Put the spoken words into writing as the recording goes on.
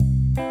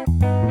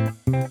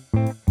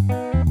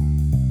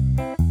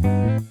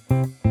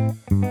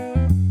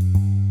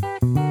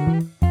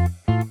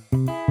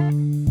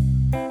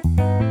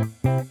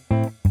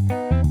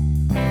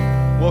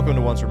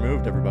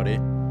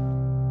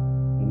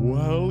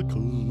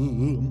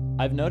welcome.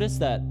 I've noticed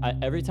that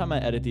every time I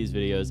edit these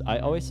videos, I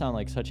always sound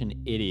like such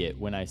an idiot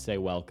when I say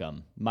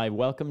welcome. My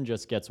welcome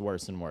just gets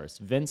worse and worse.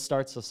 Vince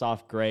starts us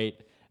off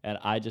great, and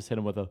I just hit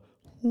him with a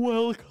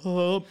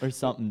welcome or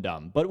something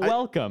dumb. But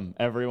welcome,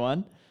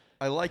 everyone.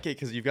 I like it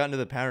because you've gotten to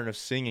the pattern of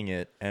singing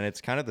it, and it's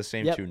kind of the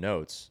same two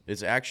notes.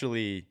 It's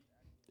actually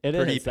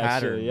pretty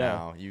patterned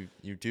now.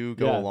 You do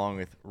go along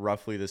with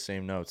roughly the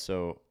same notes,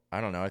 so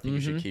I don't know. I think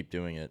you should keep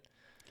doing it.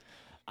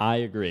 I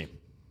agree.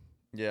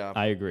 Yeah.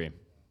 I agree.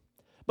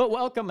 But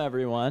welcome,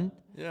 everyone.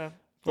 Yeah.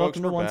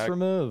 Welcome to Once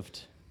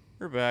Removed.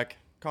 We're back.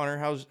 Connor,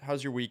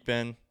 how's your week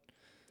been?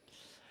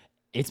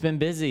 It's been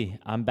busy.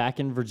 I'm back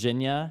in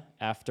Virginia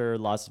after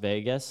Las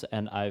Vegas,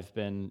 and I've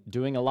been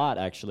doing a lot,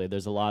 actually.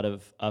 There's a lot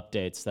of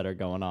updates that are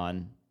going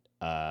on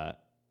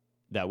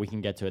that we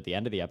can get to at the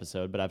end of the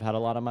episode, but I've had a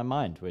lot on my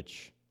mind,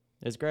 which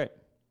is great.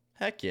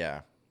 Heck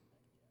yeah.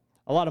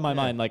 A lot on my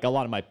mind, like a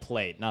lot on my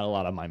plate, not a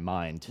lot on my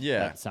mind. Yeah.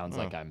 That sounds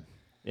like I'm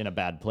in a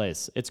bad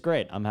place. It's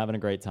great. I'm having a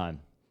great time.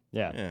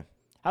 Yeah.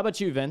 How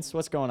about you, Vince?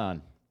 What's going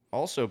on?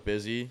 Also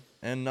busy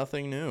and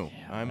nothing new.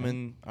 Yeah,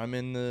 I'm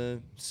in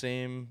the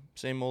same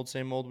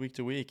old week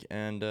to week,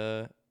 and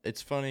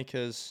it's funny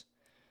because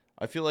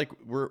I feel like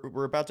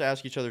we're about to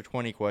ask each other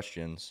 20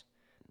 questions,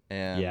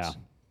 and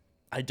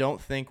I don't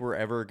think we're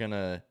ever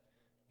gonna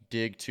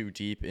dig too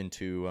deep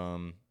into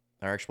our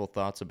actual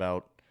thoughts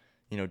about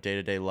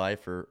day-to-day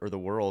life or the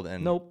world,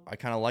 and I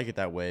kind of like it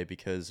that way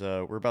because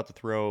we're about to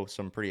throw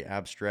some pretty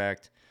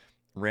abstract,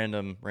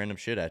 random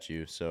shit at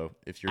you. So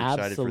if you're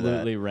excited for that,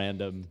 absolutely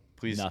random.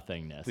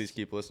 Nothingness. Please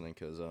keep listening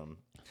because,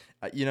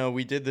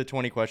 we did the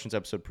 20 questions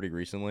episode pretty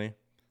recently.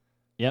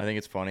 Yeah, I think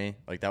it's funny.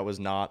 Like, that was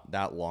not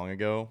that long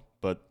ago,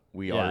 but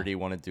we already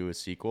want to do a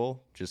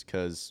sequel just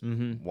because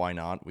why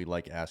not? We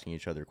like asking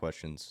each other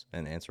questions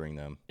and answering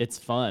them. It's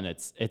fun.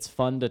 It's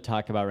fun to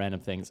talk about random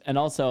things. And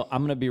also,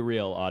 I'm going to be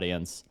real,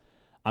 audience.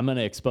 I'm going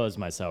to expose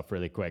myself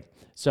really quick.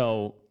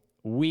 So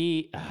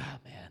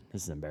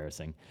this is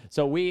embarrassing.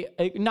 So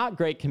not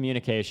great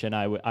communication,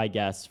 I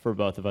guess, for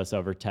both of us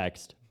over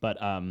text, but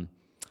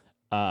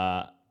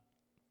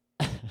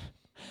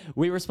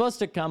we were supposed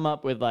to come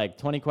up with like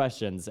 20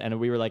 questions, and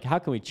we were like, how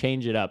can we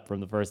change it up from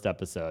the first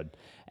episode?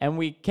 And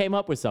we came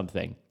up with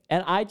something,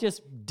 and I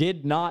just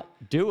did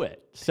not do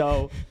it.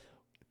 So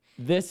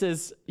this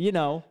is,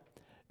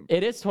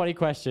 it is 20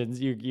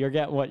 questions. You're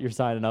getting what you're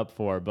signing up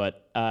for,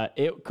 but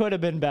it could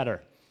have been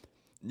better.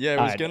 Yeah,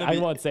 it was going to be... I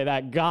won't say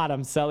that. God,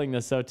 I'm selling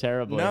this so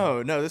terribly.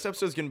 No, this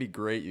episode's going to be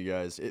great, you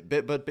guys.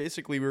 But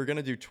basically, we were going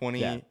to do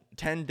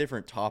 10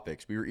 different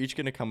topics. We were each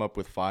going to come up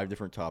with 5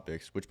 different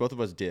topics, which both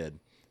of us did,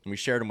 and we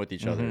shared them with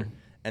each other.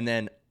 And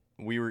then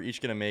we were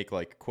each going to make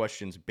like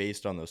questions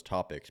based on those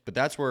topics. But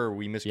that's where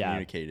we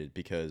miscommunicated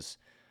because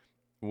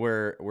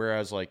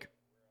whereas like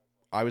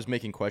I was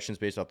making questions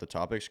based off the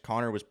topics,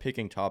 Connor was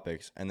picking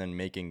topics and then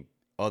making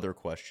other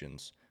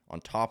questions on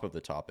top of the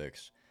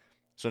topics.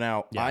 So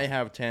now I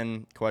have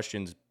 10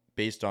 questions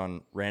based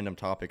on random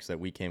topics that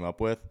we came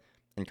up with,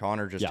 and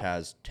Connor just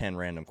has 10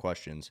 random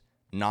questions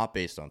not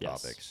based on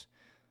topics.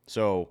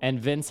 And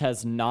Vince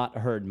has not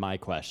heard my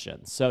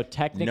questions. So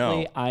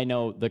technically, I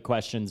know the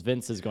questions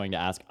Vince is going to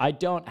ask. I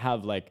don't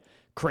have like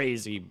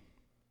crazy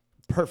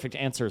perfect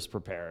answers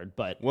prepared,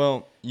 but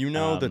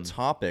the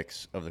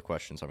topics of the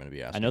questions I'm going to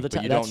be asking. I know that's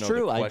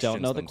true. I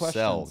don't know the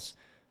questions.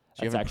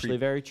 So that's actually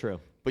very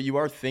true. But you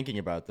are thinking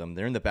about them.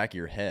 They're in the back of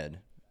your head.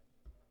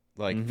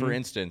 Like, for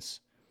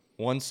instance,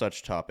 one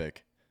such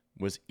topic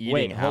was eating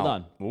Wait, hold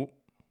on. Ooh.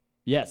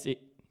 Yes.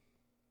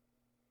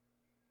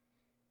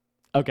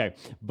 Okay,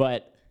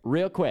 but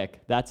real quick,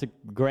 that's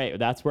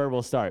where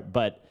we'll start.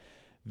 But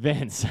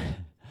Vince,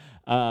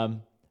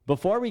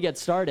 before we get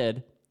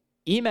started,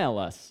 email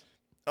us.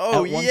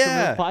 Oh, at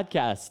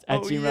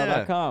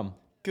onceremovedpodcast@gmail.com.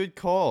 Good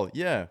call.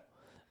 Yeah.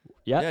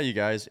 Yep. Yeah, you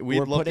guys.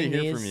 We'd love to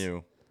hear from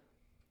you.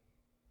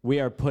 We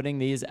are putting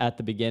these at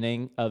the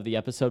beginning of the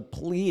episode.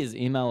 Please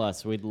email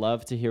us. We'd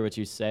love to hear what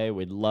you say.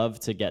 We'd love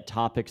to get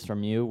topics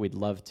from you. We'd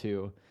love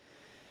to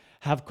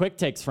have quick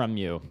takes from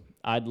you.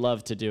 I'd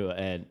love to do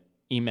an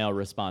email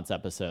response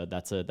episode.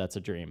 That's a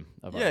dream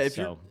of ours. If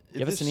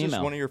give us an email. This is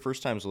one of your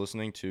first times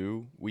listening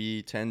to,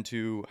 we tend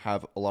to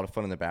have a lot of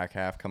fun in the back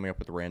half coming up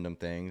with random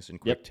things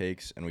and quick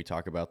takes, and we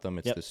talk about them.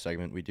 It's this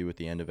segment we do at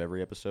the end of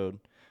every episode.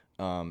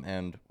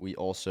 And we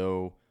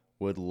also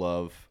would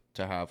love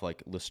to have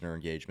like listener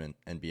engagement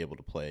and be able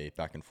to play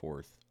back and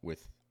forth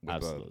with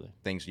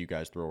things you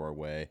guys throw our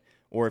way.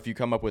 Or if you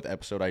come up with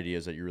episode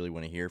ideas that you really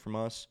want to hear from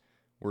us,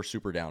 we're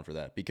super down for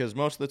that. Because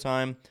most of the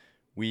time,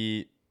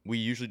 we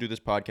usually do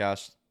this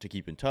podcast to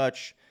keep in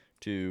touch,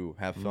 to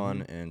have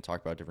fun and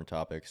talk about different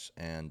topics.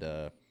 And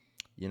I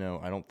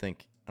don't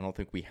think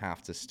we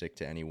have to stick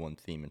to any one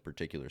theme in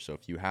particular. So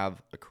if you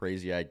have a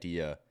crazy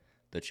idea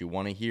that you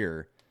want to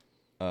hear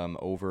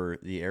over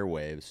the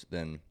airwaves,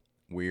 then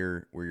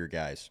we're your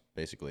guys,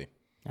 basically.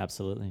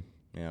 Absolutely.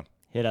 Yeah.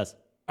 Hit us.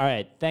 All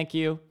right. Thank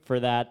you for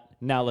that.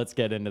 Now let's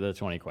get into the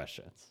 20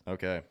 questions.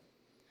 Okay.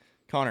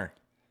 Connor,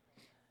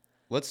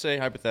 let's say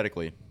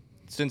hypothetically,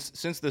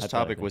 since this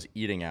topic was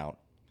eating out,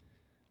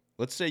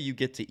 let's say you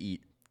get to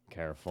eat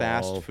Careful.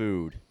 fast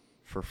food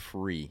for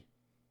free.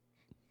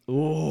 Ooh.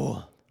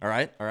 All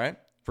right,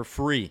 for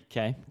free.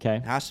 Okay.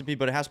 It has to be,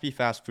 but it has to be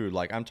fast food.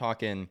 Like I'm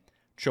talking,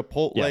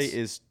 Chipotle Yes.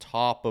 is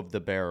top of the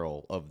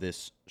barrel of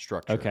this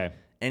structure. Okay.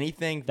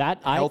 Anything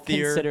That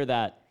healthier, I consider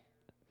that.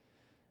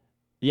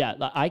 Yeah,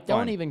 I don't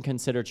Fine. even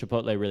consider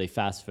Chipotle really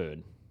fast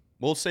food.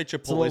 we'll say It's a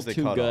Chipotle is little the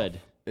too cutoff.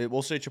 good.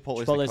 We'll say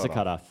Chipotle Chipotle's is a the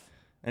cutoff.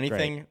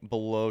 Anything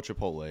below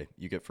Chipotle,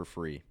 you get for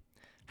free.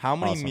 How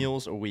many Awesome.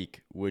 meals a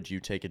week would you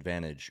take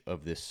advantage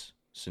of this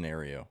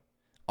scenario?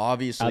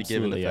 Obviously,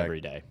 given the Absolutely fact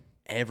every day.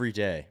 every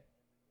day.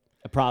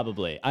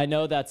 Probably. I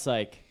know that's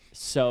like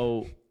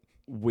so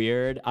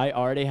weird. I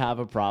already have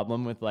a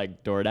problem with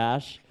like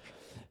DoorDash.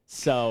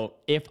 So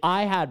if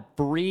I had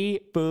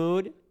free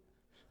food,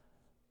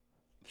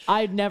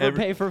 I'd never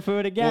pay for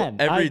food again.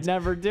 I'd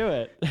never do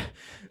it.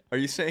 Are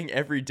you saying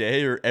every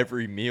day or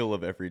every meal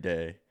of every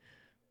day?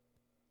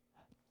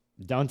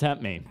 Don't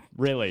tempt me.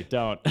 Really,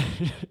 don't.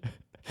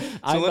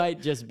 I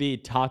might just be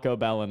Taco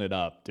Belling it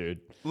up, dude.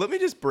 Let me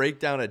just break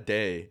down a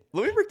day.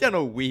 Let me break down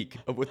a week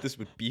of what this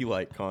would be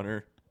like,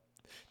 Connor.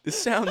 This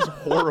sounds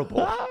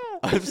horrible.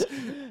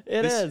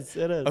 It is.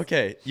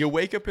 Okay, you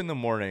wake up in the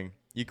morning,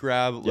 you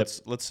grab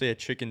let's say a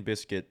chicken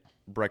biscuit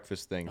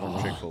breakfast thing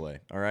from Chick-fil-A.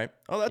 All right.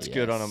 Oh, that's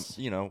good on a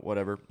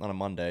whatever on a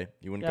Monday.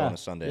 You wouldn't go on a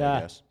Sunday, I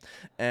guess.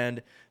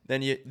 And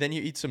then you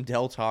eat some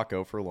Del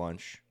Taco for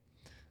lunch,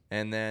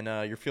 and then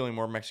you're feeling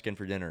more Mexican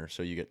for dinner,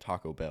 so you get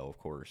Taco Bell, of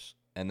course.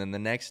 And then the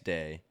next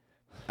day,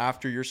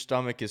 after your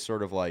stomach is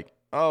sort of like,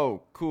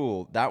 oh,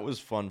 cool, that was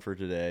fun for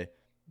today.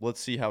 Let's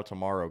see how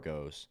tomorrow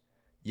goes.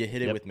 You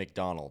hit it with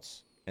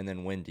McDonald's, and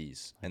then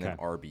Wendy's, and then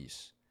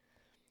Arby's.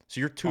 So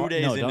you're 2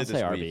 days into this week. No, don't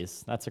say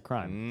Arby's. That's a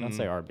crime. Don't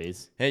say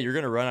Arby's. Hey, you're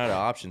going to run out of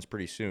options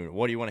pretty soon.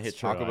 What, do you want to hit It's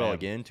true, Taco Bell I am.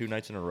 again 2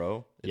 nights in a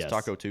row? It's Yes.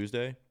 Taco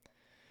Tuesday?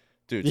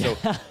 Dude, so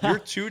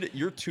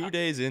you're 2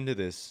 days into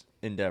this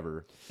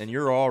endeavor, and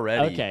you're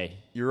already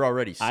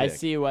sick. I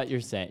see what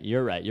you're saying.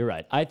 You're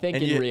right. I think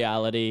in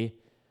reality,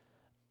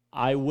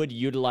 I would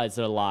utilize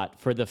it a lot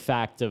for the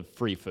fact of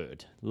free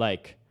food.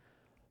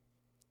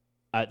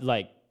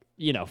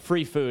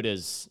 Free food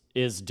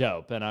is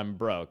dope, and I'm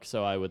broke,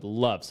 so I would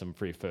love some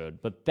free food.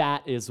 But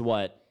that is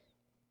what,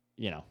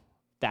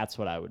 that's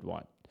what I would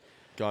want.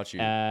 Got you.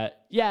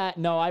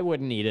 No, I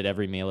wouldn't eat it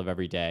every meal of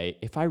every day.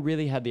 If I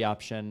really had the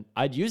option,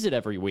 I'd use it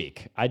every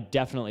week. I'd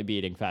definitely be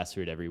eating fast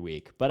food every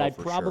week. But I'd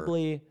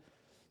probably,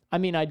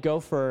 I'd go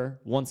for,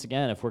 once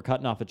again, if we're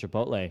cutting off at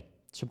Chipotle,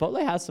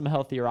 Chipotle has some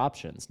healthier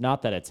options.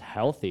 Not that it's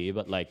healthy,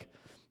 but like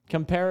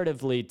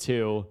comparatively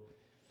to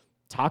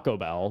Taco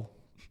Bell,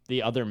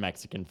 the other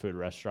Mexican food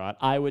restaurant,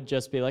 I would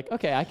just be like,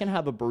 okay, I can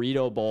have a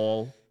burrito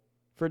bowl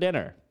for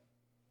dinner.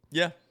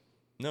 Yeah.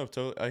 No,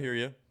 totally. I hear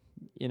you.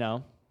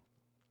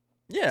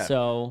 Yeah.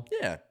 So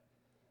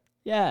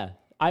yeah,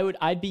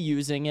 I'd be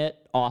using it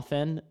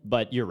often,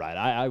 but you're right.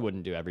 I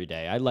wouldn't do every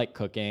day. I like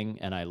cooking,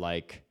 and I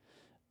like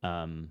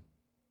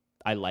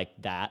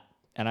that,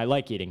 and I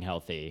like eating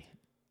healthy.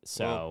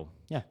 So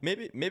yeah,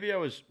 maybe I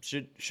was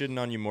shitting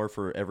on you more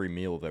for every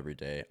meal of every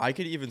day. I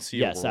could even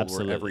see a world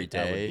absolutely. where every day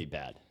that would be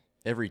bad.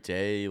 Every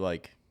day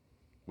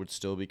would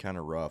still be kind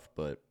of rough,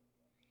 but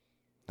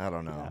I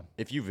don't know. Yeah.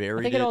 If you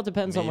varied I think it all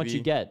depends on what you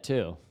maybe. get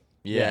too.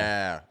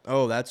 Yeah.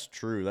 Oh, that's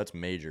true. That's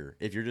major.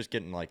 If you're just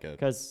getting like a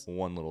 'Cause-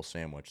 one little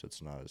sandwich, that's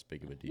not as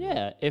big of a deal.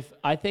 Yeah, if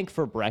I think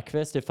for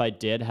breakfast, if I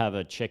did have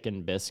a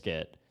chicken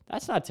biscuit,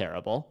 that's not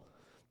terrible.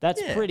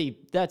 That's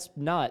that's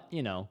not,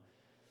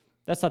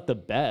 that's not the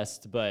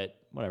best, but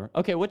whatever.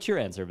 Okay, what's your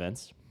answer,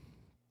 Vince?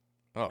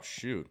 Oh,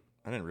 shoot.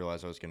 I didn't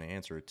realize I was going to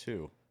answer it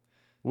too.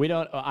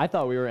 I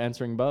thought we were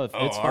answering both.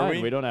 Oh, It's are fine.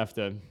 we? We don't have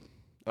to.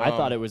 I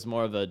thought it was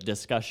more of a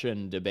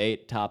discussion,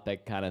 debate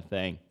topic kind of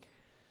thing.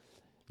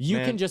 You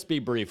Man, can just be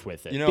brief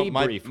with it. Be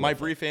my brief with it.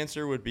 brief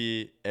answer would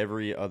be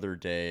every other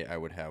day I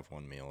would have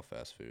one meal of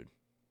fast food.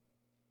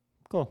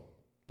 Cool.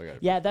 I gotta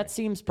Yeah, be that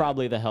seems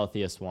probably the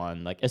healthiest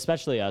one. Like,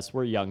 especially us,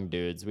 we're young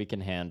dudes. We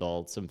can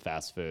handle some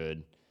fast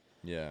food.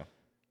 Yeah.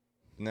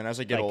 And then as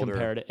I get Like older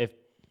compared to if.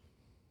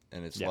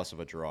 and it's less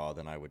of a draw,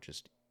 then I would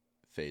just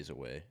phase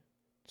away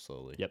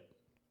slowly. Yep.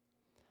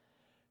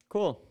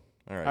 Cool.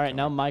 All right. All right.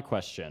 Now my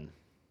question: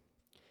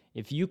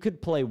 if you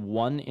could play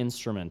one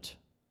instrument,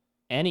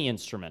 any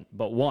instrument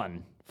but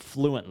one,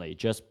 fluently,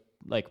 just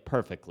like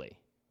perfectly,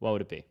 what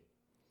would it be?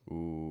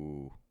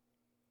 Ooh.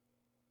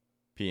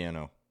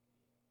 Piano.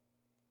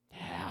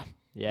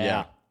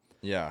 Yeah.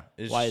 Yeah.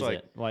 It's Why just is like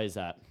it? Why is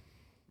that?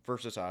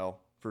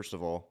 versatile, first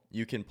of all.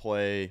 You can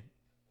play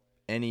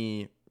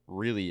any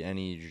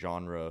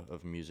genre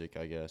of music,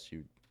 I guess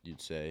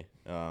you'd say.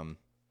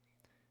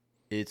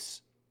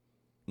 It's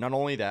not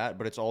only that,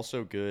 but it's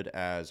also good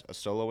as a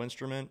solo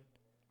instrument,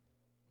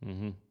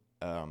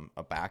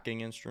 a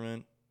backing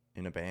instrument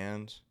in a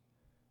band.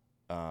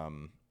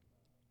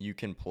 You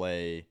can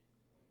play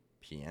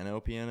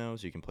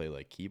pianos. You can play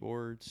like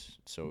keyboards,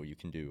 so you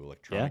can do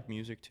electronic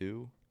music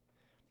too.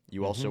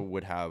 You also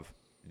would have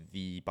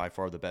by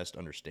far the best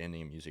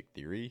understanding of music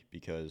theory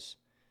because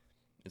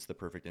it's the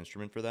perfect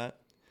instrument for that.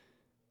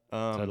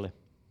 Totally.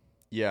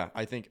 Yeah,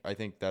 I think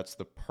that's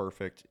the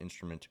perfect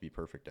instrument to be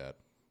perfect at.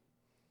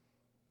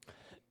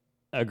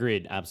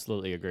 Agreed.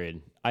 Absolutely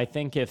agreed. I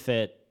think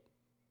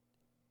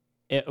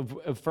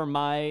for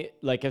my,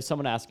 like, if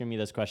someone asking me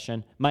this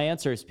question, my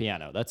answer is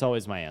piano. That's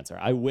always my answer.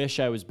 I wish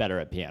I was better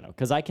at piano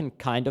because I can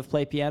kind of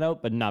play piano,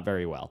 but not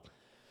very well.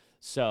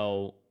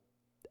 So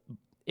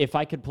if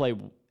I could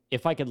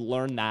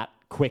learn that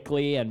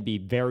quickly and be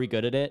very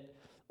good at it,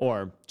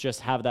 or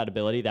just have that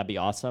ability, that'd be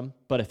awesome.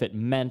 But if it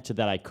meant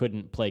that I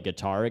couldn't play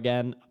guitar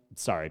again,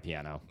 sorry,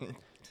 piano.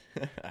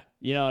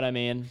 You know what I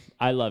mean?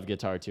 I love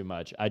guitar too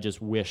much. I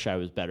just wish I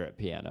was better at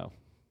piano.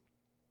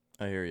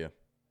 I hear you.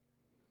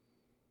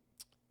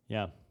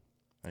 Yeah.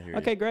 I hear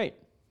Okay, great.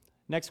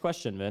 Next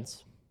question,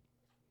 Vince.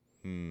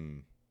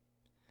 you.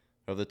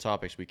 Of the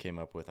topics we came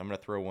up with, I'm going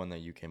to throw one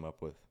that you came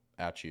up with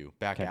at you.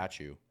 Back Okay. at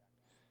you.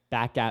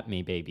 Back at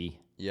me, baby.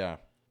 Yeah.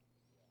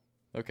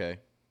 Okay.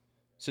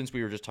 Since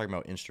we were just talking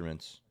about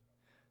instruments,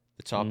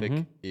 the topic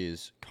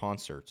is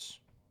concerts.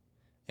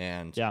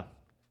 And Yeah.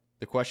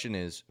 the question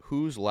is,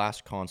 whose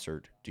last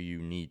concert do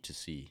you need to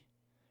see?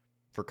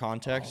 For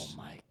context, Oh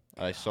my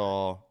I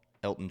saw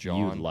Elton John.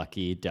 You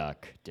lucky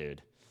duck,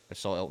 dude. I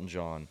saw Elton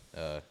John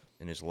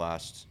in his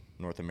last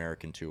North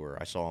American tour.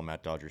 I saw him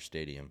at Dodger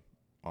Stadium.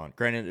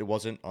 Granted, it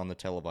wasn't on the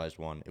televised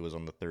one. It was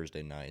on the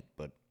Thursday night,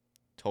 but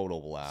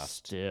total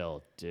blast.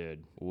 Still,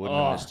 dude. Wouldn't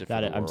have missed it for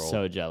the I'm world.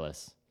 so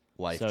jealous.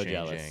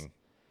 Life-changing.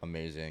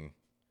 Amazing.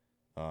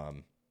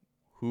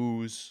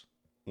 Who's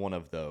one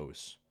of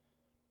those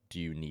do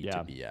you need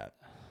to be at?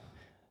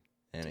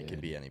 And it could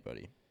be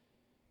anybody.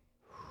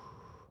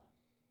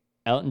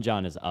 Elton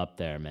John is up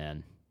there,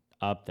 man.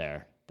 Up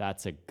there.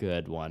 That's a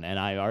good one. And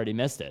I already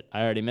missed it.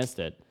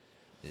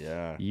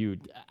 Yeah. You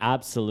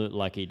absolute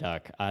lucky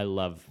duck.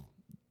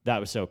 That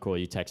was so cool.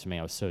 You texted me.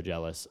 I was so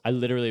jealous. I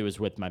literally was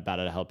with my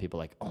Battle to Help people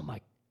like, oh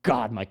my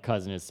God, my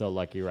cousin is so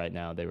lucky right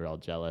now. They were all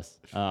jealous.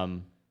 I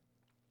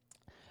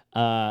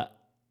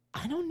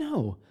don't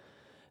know.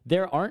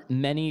 There aren't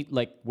many,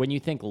 like, when you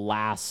think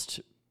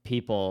last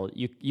people,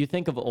 you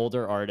think of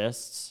older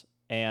artists,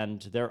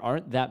 and there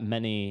aren't that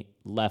many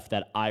left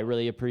that I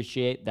really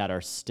appreciate that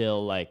are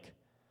still, like,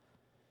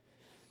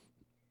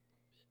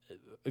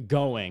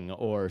 going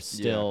or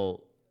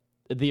still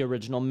the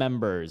original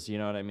members, you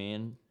know what I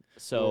mean?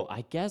 So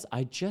I guess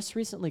I just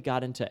recently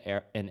got into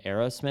an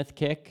Aerosmith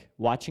kick,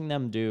 watching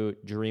them do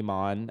Dream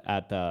On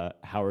at the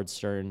Howard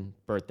Stern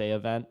birthday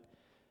event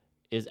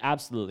is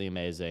absolutely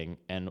amazing.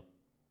 And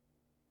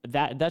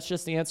that's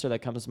just the answer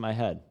that comes to my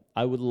head.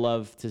 I would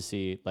love to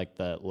see like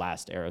the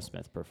last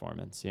Aerosmith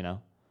performance, you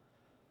know?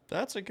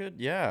 That's a good,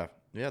 yeah,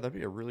 that'd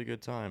be a really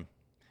good time.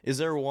 Is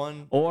there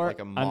one, Or, like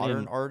a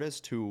modern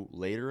artist who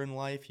later in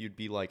life you'd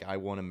be like, I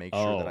want to make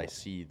sure that I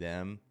see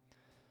them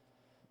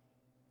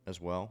as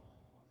well?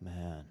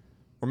 Man.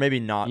 Or maybe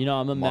not. You know,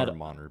 I'm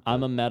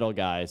a metal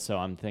guy, so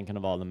I'm thinking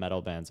of all the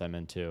metal bands I'm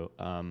into.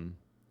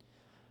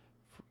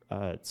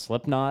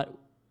 Slipknot,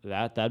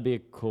 that'd be a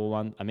cool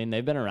one. I mean,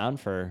 they've been around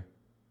for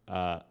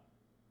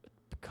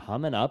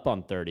coming up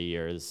on 30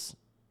 years.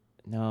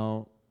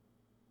 No,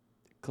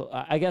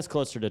 I guess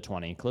closer to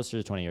 20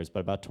 years,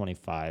 but about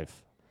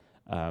 25.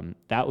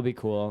 That would be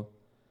cool.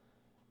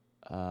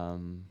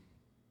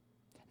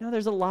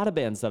 There's a lot of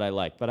bands that I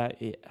like, but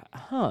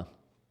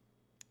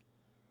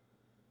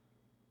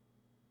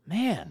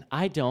man,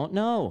 I don't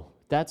know.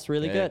 That's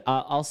really good.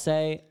 I'll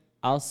say,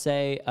 I'll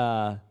say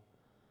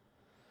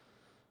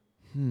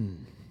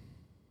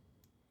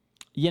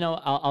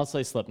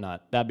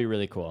Slipknot. That'd be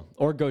really cool.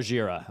 Or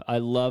Gojira. I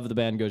love the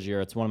band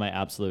Gojira. It's one of my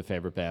absolute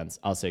favorite bands.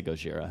 I'll say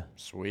Gojira.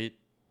 Sweet.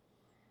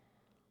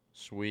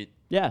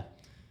 Yeah.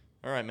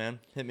 All right, man.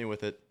 Hit me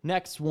with it.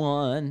 Next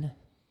one.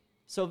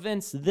 So,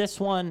 Vince, this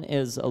one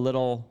is a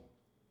little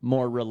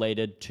more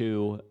related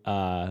to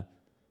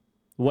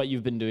what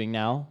you've been doing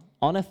now.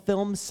 On a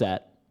film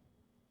set,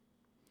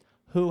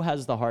 who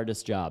has the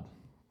hardest job?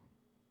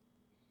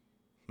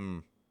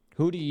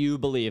 Who do you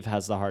believe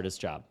has the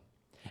hardest job?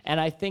 And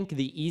I think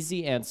the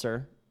easy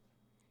answer,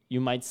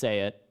 you might say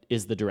it,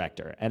 is the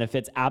director. And if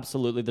it's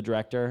absolutely the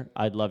director,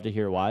 I'd love to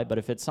hear why. But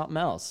if it's something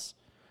else,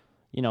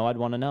 I'd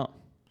want to know.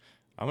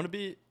 I'm going to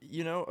be,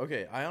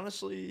 okay, I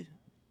honestly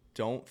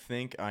don't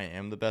think I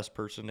am the best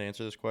person to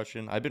answer this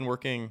question. I've been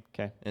working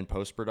in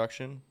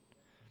post-production,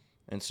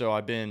 and so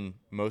I've been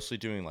mostly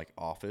doing, like,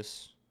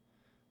 office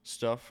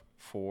stuff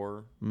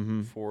for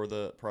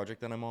the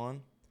project that I'm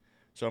on.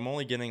 So I'm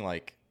only getting,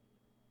 like,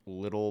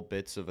 little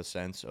bits of a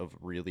sense of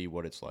really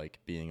what it's like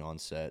being on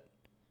set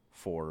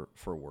for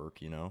work,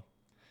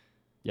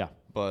 Yeah.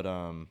 But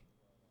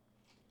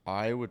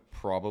I would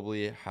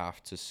probably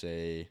have to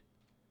say,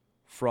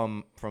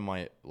 from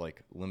my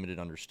like limited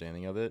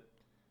understanding of it,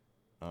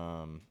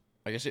 I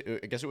guess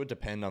it would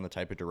depend on the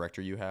type of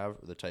director you have,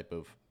 or the type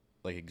of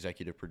like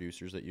executive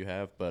producers that you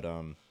have. But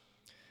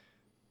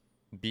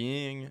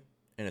being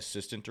an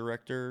assistant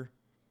director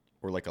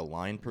or like a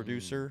line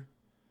producer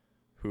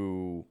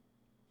who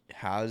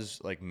has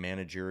like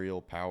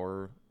managerial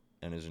power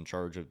and is in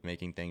charge of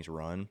making things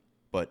run,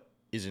 but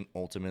isn't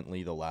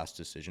ultimately the last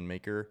decision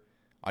maker,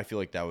 I feel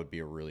like that would be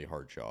a really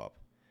hard job.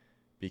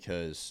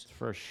 because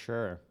For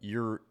sure.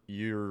 you're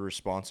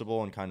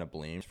responsible and kind of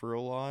blamed for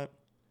a lot,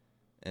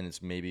 and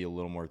it's maybe a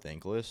little more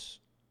thankless.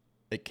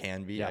 It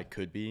can be, I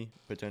could be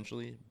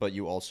potentially, but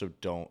you also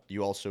don't.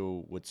 You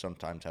also would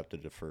sometimes have to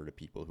defer to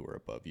people who are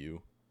above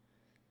you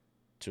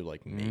to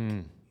like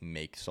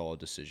make solid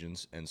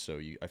decisions, and so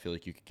I feel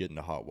like you could get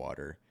into hot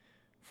water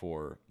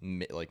for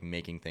like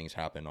making things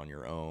happen on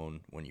your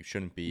own when you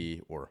shouldn't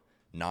be, or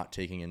not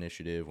taking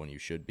initiative when you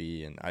should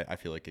be, and I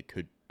feel like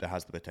that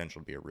has the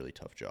potential to be a really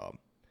tough job,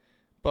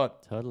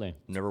 but Totally.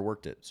 never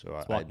worked it, so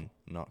I'm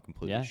not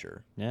completely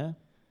sure. Yeah.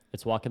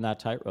 It's walking that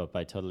tightrope.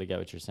 I totally get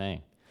what you're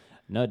saying.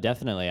 No,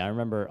 definitely. I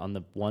remember on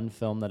the one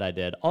film that I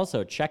did.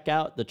 Also, check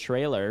out the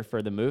trailer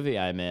for the movie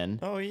I'm in.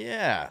 Oh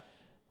yeah,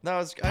 that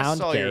was Pound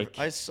Cake.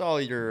 I saw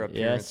your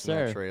appearance in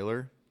that sir.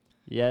 trailer.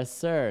 Yes,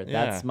 sir.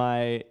 Yeah. That's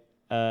my.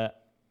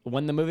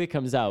 When the movie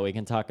comes out, we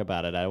can talk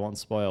about it. I won't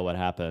spoil what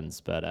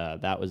happens,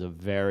 but that was a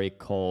very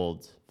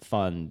cold,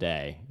 fun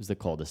day. It was the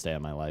coldest day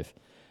of my life,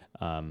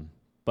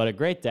 but a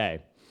great day.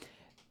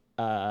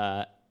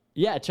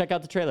 Yeah, check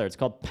out the trailer. It's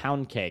called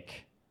Pound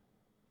Cake.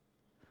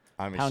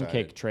 I'm Pound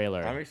excited. Cake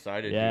trailer. I'm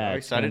excited. Yeah, I'm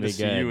it's gonna excited to be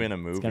see good. you in a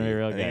movie. It's gonna be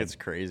real I think good. it's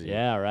crazy.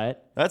 Yeah, right.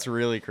 That's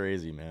really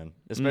crazy, man.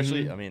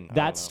 Especially, I mean, I don't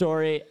That know.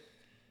 story,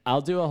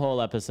 I'll do a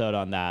whole episode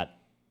on that,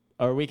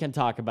 or we can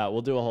talk about.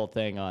 We'll do a whole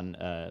thing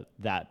on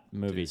that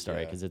movie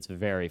story because it's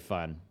very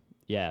fun.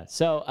 Yeah.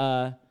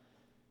 So,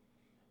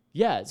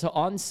 so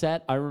on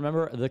set, I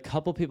remember the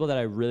couple people that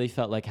I really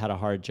felt like had a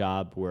hard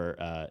job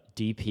were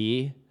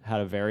DP had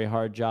a very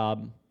hard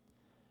job.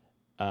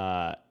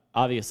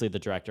 Obviously, the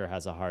director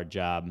has a hard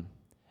job.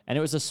 And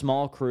it was a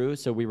small crew,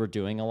 so we were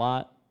doing a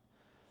lot.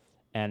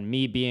 And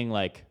me being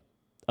like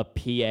a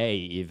PA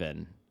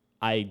even,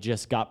 I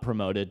just got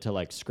promoted to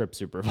like script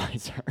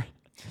supervisor.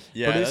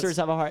 Yeah, Producers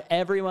have a hard,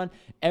 everyone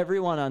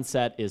on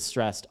set is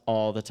stressed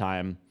all the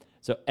time.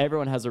 So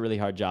everyone has a really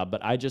hard job.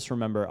 But I just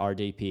remember our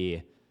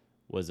DP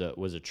was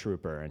a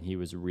trooper, and he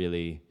was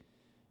really,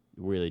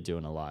 really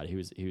doing a lot.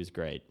 He was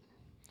great.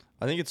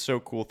 I think it's so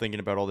cool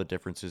thinking about all the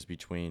differences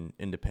between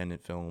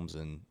independent films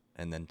and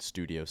then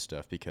studio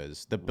stuff,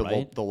 because the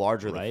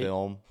larger the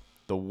film,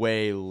 the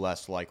way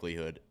less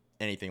likelihood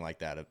anything like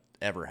that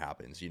ever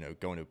happens. You know,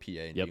 going to a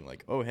PA and being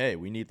like, "Oh, hey,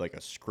 we need like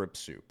a script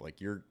soup." Like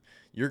you're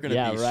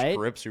gonna be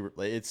script soup.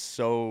 Like, it's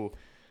so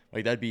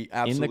like that'd be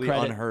absolutely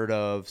unheard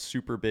of,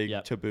 super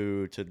big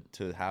taboo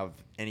to have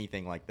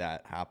anything like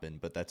that happen.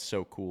 But that's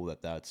so cool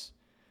that that's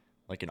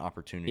like an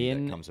opportunity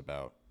that comes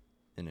about.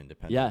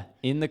 Independent. Yeah,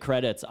 in the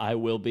credits, I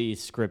will be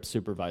script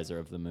supervisor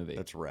of the movie.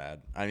 That's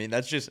rad. I mean,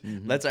 that's just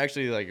that's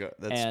actually like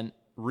and,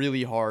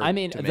 really hard. I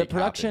mean, to the make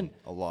production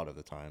happen a lot of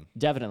the time.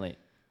 Definitely,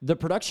 the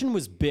production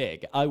was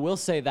big. I will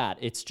say that.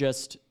 It's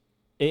just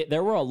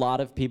there were a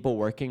lot of people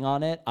working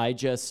on it. I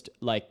just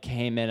like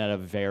came in at a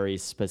very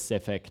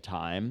specific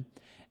time,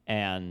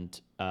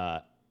 and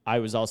I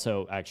was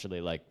also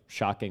actually like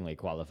shockingly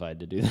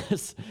qualified to do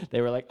this. They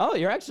were like, "Oh,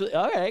 you're actually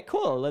okay,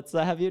 cool. Let's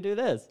have you do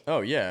this."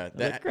 Oh yeah,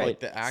 That's great. Like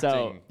the acting.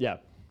 So yeah,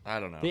 I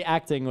don't know. the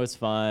acting was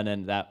fun,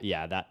 and that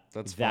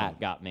fun.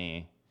 got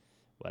me.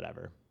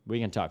 Whatever. We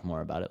can talk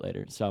more about it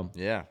later. So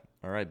yeah.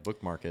 All right,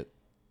 bookmark it.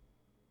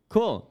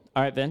 Cool.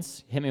 All right,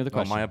 Vince, hit me with a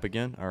question. Am I up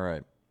again? All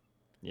right.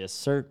 Yes,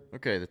 sir.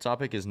 Okay, the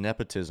topic is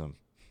nepotism.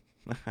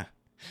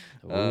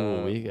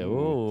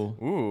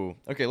 Ooh.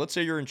 Okay, let's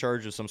say you're in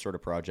charge of some sort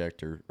of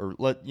project or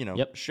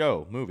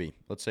show, movie.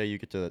 Let's say you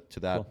get to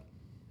that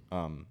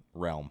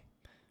realm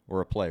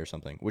or a play or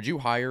something. Would you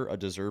hire a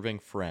deserving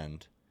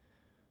friend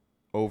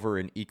over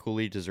an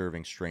equally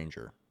deserving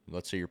stranger?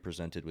 Let's say you're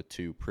presented with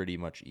two pretty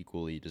much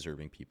equally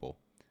deserving people.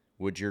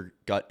 Would your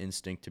gut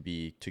instinct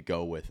to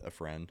go with a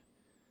friend?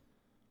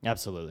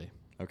 Absolutely.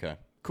 Okay.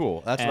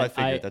 Cool. That's what I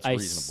figured. That's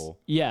reasonable.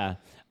 Yeah.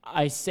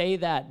 I say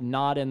that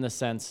not in the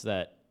sense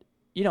that,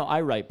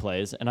 I write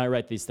plays and I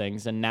write these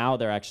things, and now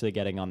they're actually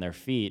getting on their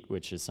feet,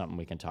 which is something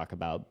we can talk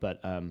about. But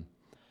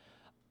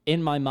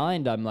in my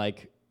mind, I'm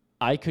like,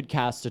 I could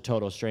cast a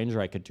total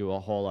stranger. I could do a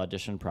whole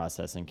audition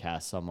process and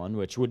cast someone,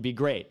 which would be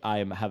great.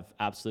 I have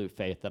absolute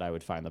faith that I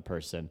would find the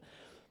person.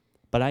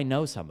 But I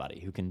know somebody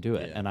who can do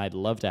it, and I'd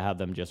love to have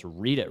them just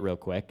read it real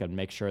quick and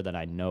make sure that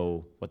I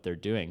know what they're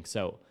doing.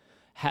 So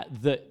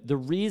the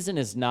reason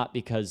is not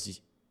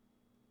because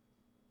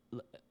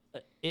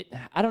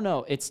I don't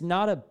know. It's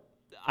not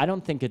I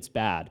don't think it's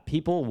bad.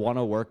 People want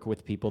to work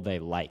with people they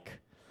like.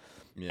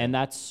 Yeah. And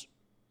that's,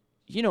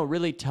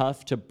 really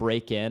tough to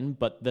break in.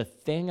 But the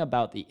thing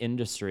about the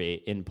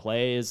industry in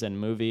plays and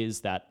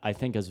movies that I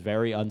think is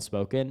very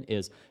unspoken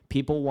is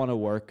people want to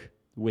work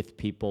with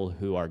people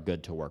who are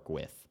good to work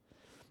with.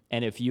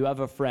 And if you have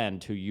a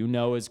friend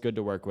who is good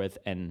to work with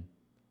and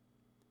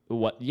you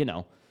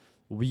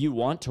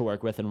want to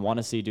work with and want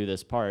to see do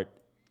this part,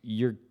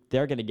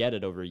 they're going to get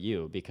it over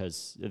you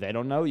because they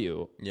don't know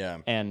you. Yeah.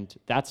 And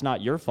that's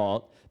not your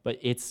fault,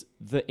 but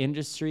the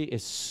industry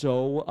is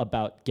so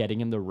about getting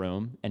in the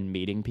room and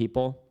meeting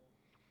people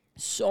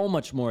so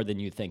much more than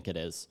you think it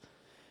is.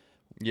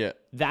 Yeah.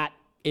 That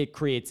it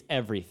creates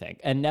everything.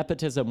 And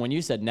nepotism, when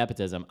you said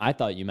nepotism, I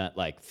thought you meant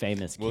like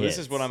famous kids. Well, this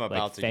is what I'm like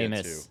about to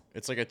get to.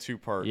 It's like a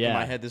two-part. In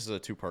my head, this is a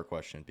two-part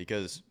question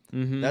because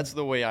that's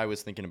the way I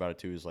was thinking about it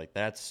too. Is like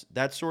that's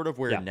sort of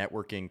where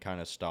networking kind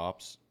of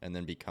stops and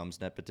then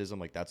becomes nepotism.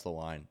 Like that's the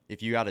line.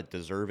 If you got a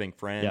deserving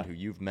friend who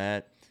you've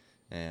met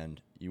and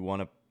you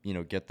want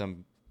to, get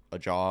them a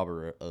job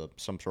or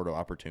some sort of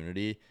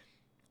opportunity,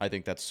 I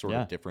think that's sort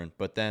of different.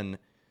 But then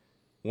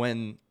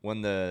when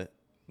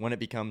it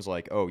becomes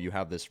like, oh, you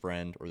have this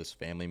friend or this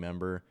family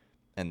member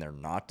and they're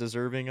not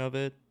deserving of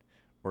it,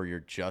 or you're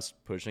just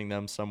pushing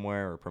them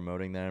somewhere or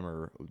promoting them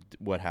or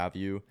what have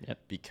you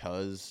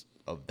because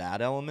of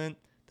that element,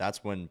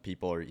 that's when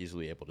people are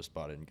easily able to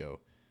spot it and go,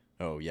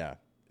 oh, yeah,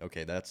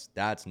 okay, that's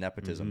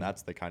nepotism.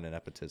 That's the kind of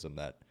nepotism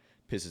that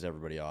pisses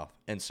everybody off.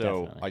 And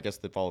so I guess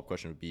the follow-up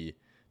question would be,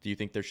 do you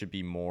think there should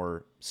be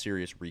more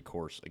serious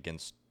recourse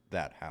against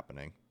that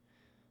happening?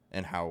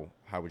 And how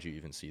would you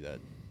even see that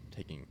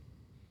taking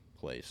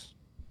place?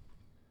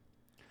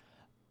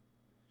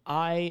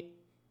 I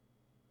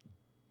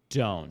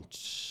don't.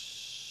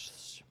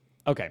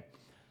 Okay.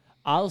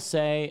 I'll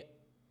say,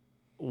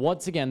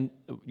 once again,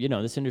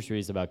 this industry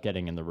is about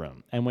getting in the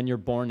room. And when you're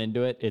born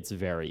into it, it's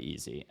very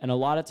easy. And a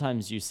lot of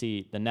times you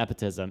see the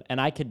nepotism, and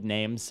I could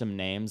name some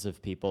names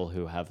of people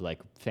who have like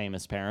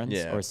famous parents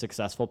or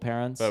successful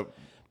parents,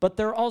 but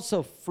they're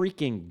also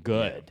freaking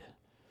good. Yeah.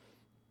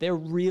 They're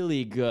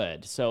really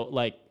good. So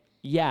like,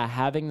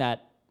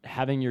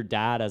 having your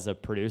dad as a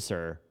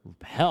producer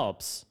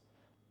helps,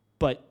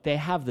 but they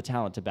have the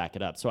talent to back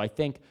it up. So I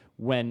think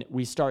when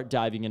we start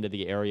diving into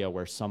the area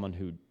where someone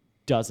who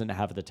doesn't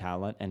have the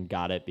talent and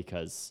got it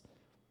because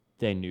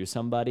they knew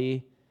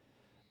somebody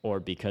or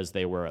because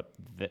they were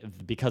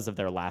because of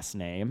their last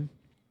name,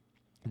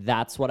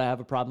 that's what I have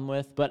a problem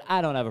with. But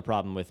I don't have a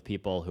problem with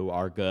people who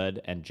are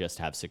good and just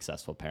have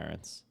successful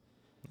parents.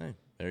 Hey,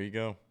 there you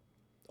go.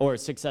 Or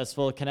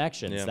successful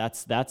connections. Yeah.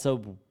 That's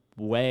a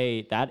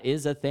way, that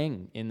is a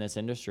thing in this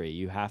industry.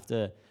 You have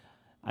to,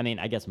 I mean,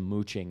 I guess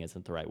mooching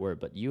isn't the right word,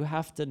 but you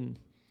have to,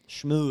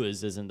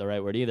 schmooze isn't the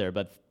right word either,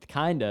 but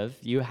kind of,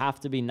 you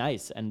have to be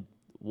nice and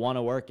want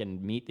to work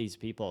and meet these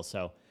people.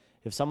 So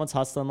if someone's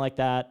hustling like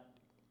that,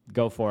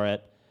 go for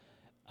it.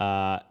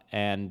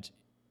 And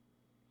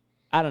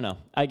I don't know,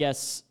 I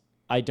guess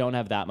I don't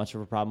have that much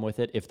of a problem with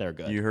it if they're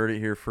good. You heard it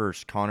here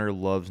first. Connor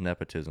loves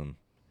nepotism.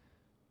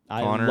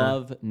 Connor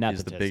love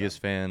nepotism. Is the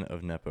biggest fan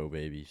of Nepo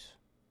babies.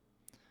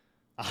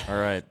 All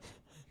right.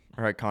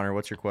 All right, Connor,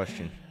 what's your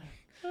question?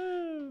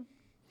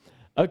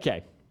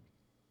 Okay.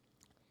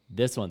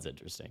 This one's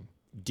interesting.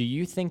 Do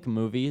you think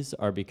movies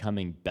are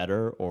becoming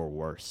better or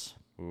worse?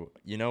 Ooh,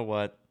 you know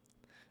what?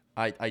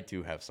 I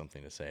do have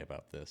something to say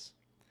about this.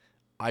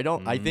 I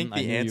think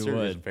the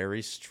answer is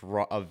very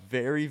strong, a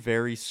very,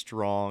 very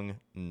strong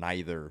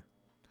neither.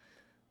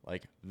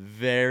 Like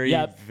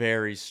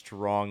very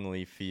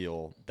strongly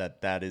feel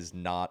that is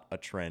not a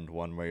trend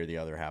one way or the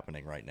other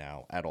happening right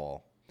now at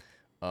all.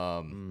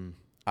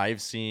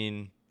 I've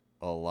seen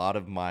a lot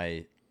of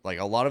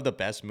the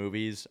best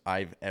movies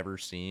I've ever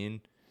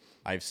seen.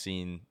 I've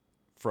seen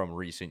from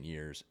recent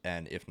years,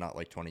 and if not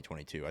like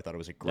 2022, I thought it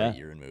was a great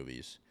year in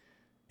movies.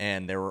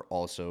 And there were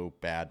also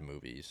bad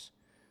movies,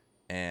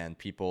 and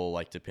people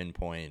like to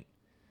pinpoint,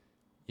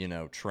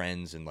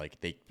 trends, and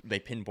like they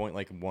pinpoint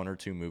like one or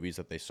two movies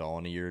that they saw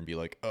in a year and be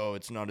like, oh,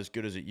 it's not as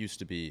good as it used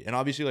to be. And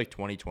obviously like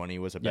 2020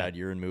 was a bad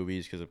year in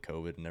movies because of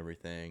COVID and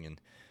everything. And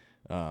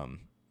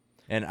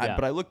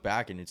but I look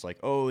back and it's like,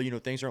 oh,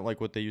 things aren't like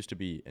what they used to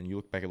be. And you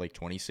look back at like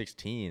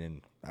 2016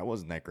 and that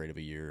wasn't that great of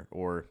a year.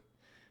 Or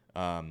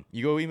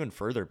you go even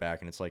further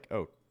back and it's like,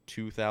 oh,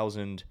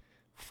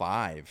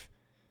 2005,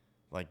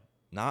 like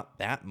not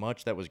that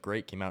much that was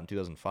great came out in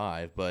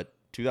 2005, but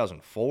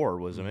 2004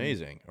 was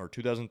amazing, or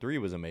 2003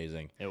 was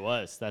amazing. It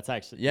was. That's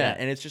actually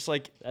and it's just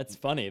like, that's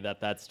funny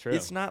that's true.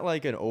 It's not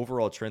like an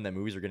overall trend that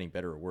movies are getting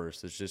better or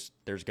worse. It's just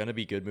there's going to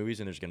be good movies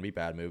and there's going to be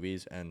bad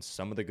movies, and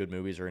some of the good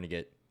movies are going to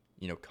get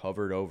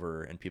covered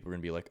over, and people are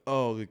going to be like,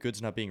 oh, the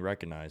good's not being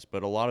recognized,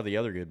 but a lot of the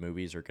other good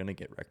movies are going to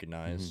get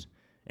recognized,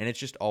 and it's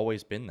just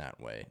always been that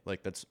way.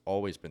 Like that's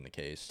always been the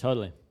case.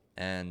 Totally.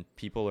 And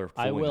people are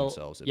fooling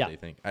themselves if they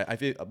think. I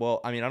feel.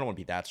 Well, I mean, I don't want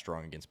to be that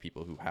strong against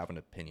people who have an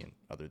opinion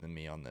other than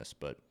me on this,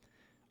 but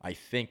I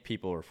think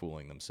people are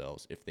fooling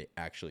themselves if they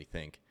actually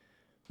think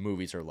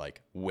movies are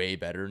like way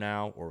better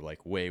now or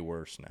like way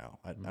worse now.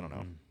 I don't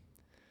know.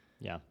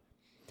 Yeah.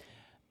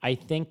 I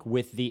think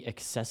with the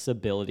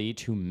accessibility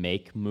to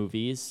make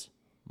movies,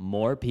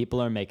 more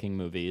people are making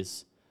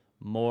movies.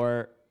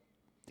 Because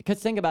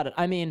think about it.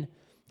 I mean,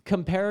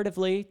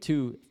 comparatively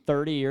to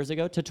 30 years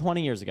ago, to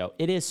 20 years ago,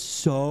 it is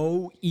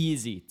so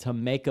easy to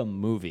make a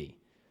movie.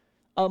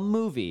 A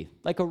movie,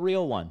 like a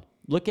real one.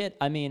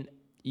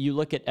 You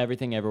look at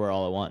Everything Everywhere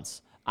All at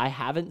Once. I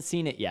haven't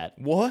seen it yet.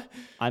 What?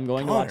 I'm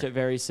going to watch it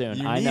very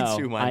soon. I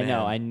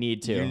know. I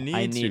need to. You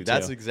need to.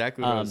 That's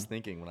exactly what I was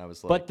thinking when I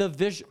was like, but the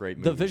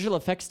visual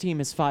effects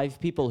team is 5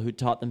 people who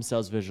taught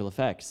themselves visual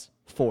effects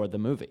for the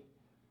movie.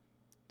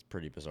 It's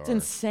pretty bizarre. It's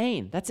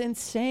insane. That's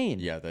insane.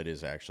 Yeah, that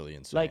is actually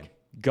insane. Like,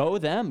 Go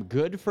them.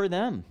 Good for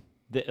them.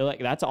 Like,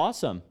 that's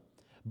awesome.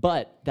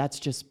 But that's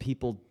just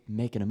people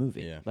making a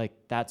movie. Yeah. Like,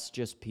 that's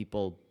just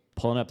people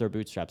pulling up their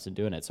bootstraps and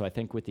doing it. So I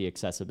think with the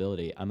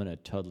accessibility, I'm going to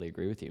totally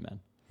agree with you,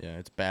 man. Yeah,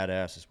 it's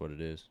badass is what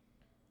it is.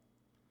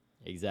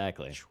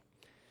 Exactly.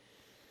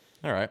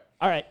 All right.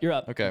 All right, you're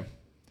up. Okay.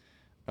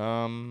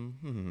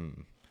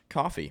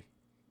 Coffee.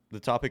 The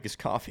topic is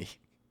coffee.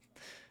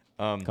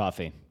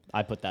 Coffee.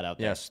 I put that out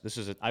there. Yes, this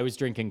is a I was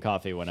drinking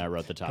coffee when I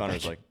wrote the topic.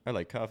 Connor's like, I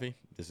like coffee.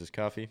 This is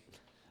coffee.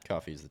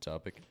 Coffee is the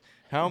topic.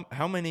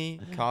 How many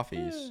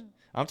coffees?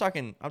 I'm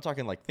talking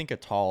like think a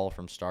tall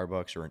from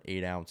Starbucks or an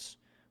 8-ounce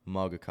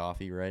mug of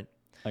coffee, right?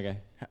 Okay.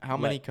 How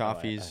many I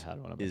coffees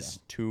had one of is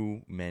them.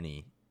 too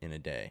many in a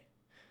day?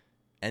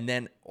 And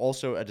then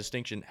also a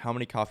distinction, how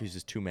many coffees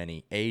is too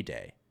many a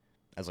day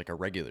as like a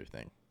regular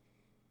thing?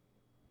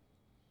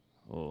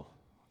 Oh,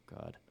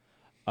 God.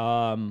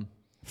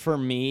 For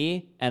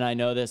me, and I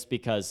know this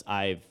because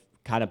I've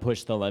kind of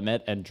pushed the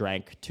limit and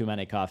drank too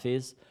many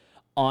coffees,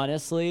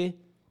 honestly,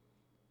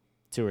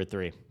 2 or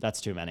 3.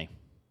 That's too many.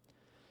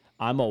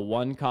 I'm a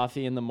 1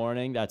 coffee in the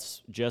morning.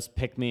 That's just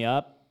pick me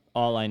up,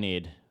 all I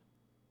need.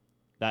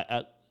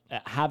 That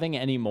having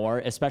any more,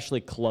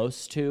 especially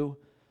close to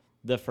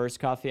the first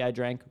coffee I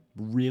drank,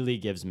 really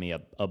gives me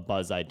a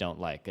buzz I don't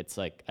like. It's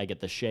like I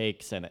get the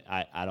shakes and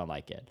I don't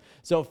like it.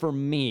 So for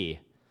me,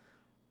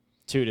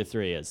 2 to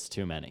 3 is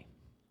too many.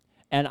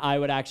 And I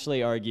would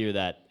actually argue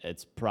that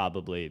it's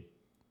probably,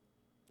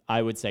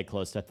 I would say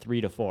close to 3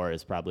 to 4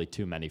 is probably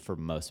too many for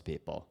most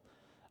people.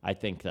 I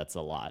think that's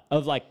a lot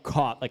of like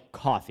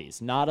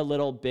coffees, not a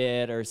little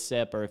bit or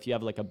sip, or if you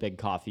have like a big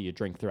coffee you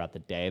drink throughout the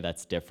day,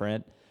 that's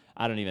different.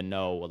 I don't even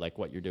know like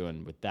what you're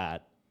doing with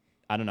that.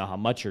 I don't know how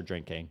much you're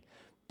drinking,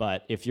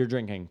 but if you're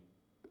drinking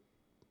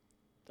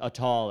a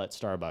tall at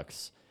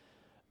Starbucks,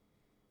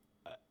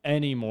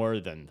 any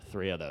more than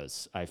 3 of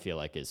those, I feel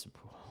like is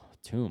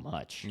too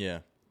much.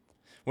 Yeah.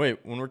 Wait,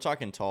 when we're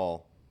talking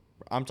tall,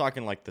 I'm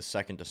talking like the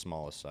second to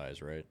smallest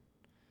size, right?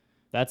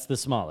 That's the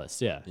smallest,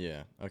 yeah.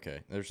 Yeah. Okay.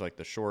 There's like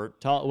the short.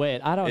 Tall.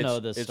 Wait, I don't know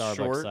the It's Starbucks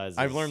short. sizes.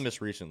 I've learned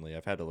this recently.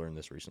 I've had to learn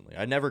this recently.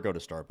 I never go to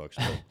Starbucks,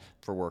 but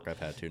for work I've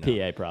had to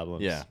now. PA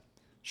problems. Yeah.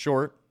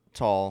 Short,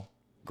 tall,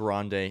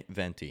 grande,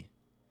 venti.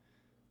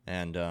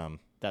 And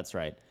That's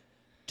right.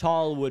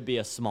 Tall would be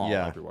a small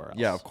yeah. everywhere else.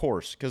 Yeah, of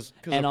course.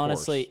 And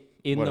honestly,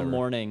 in Whatever. the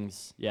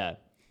mornings, yeah.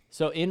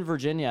 So in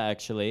Virginia,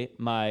 actually,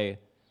 my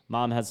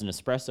mom has an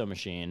espresso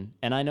machine,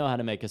 and I know how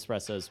to make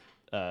espressos,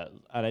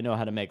 and I know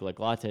how to make like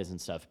lattes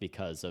and stuff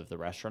because of the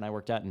restaurant I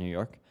worked at in New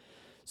York.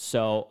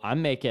 So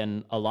I'm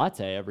making a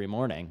latte every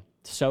morning.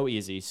 So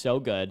easy, so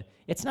good.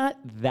 It's not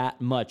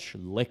that much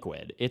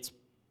liquid. It's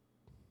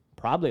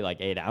probably like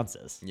 8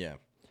 ounces. Yeah.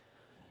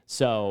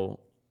 So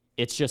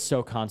it's just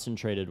so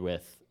concentrated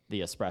with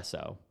the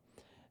espresso.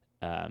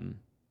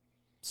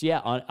 So yeah,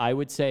 I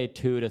would say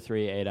 2 to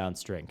 3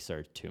 8-ounce drinks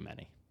are too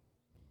many.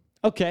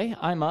 Okay,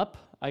 I'm up.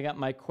 I got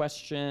my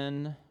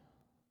question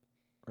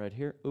right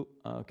here. Ooh,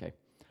 okay.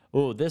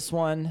 Ooh, this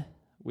one,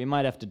 we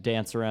might have to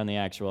dance around the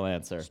actual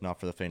answer. It's not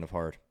for the faint of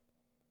heart.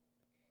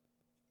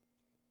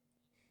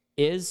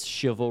 Is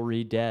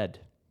chivalry dead?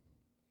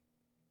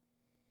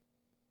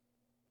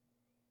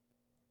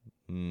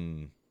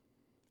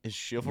 Is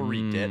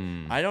chivalry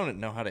dead? I don't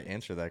know how to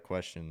answer that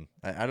question.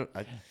 I don't.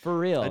 For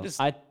real. I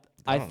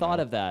don't thought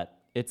know. of that.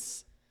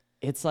 It's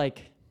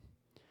like,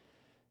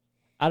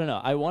 I don't know.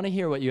 I want to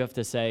hear what you have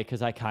to say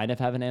because I kind of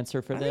have an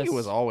answer for I this. think it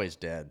was always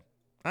dead.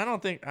 I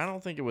don't think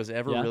it was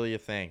ever Yeah? really a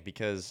thing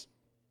because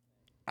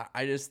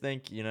I just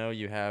think,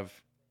 you have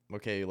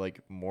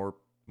like more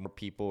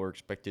people are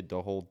expected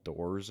to hold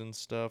doors and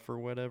stuff or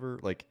whatever.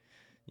 Like,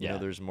 you know, Yeah.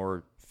 there's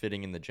more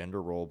fitting in the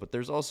gender role, but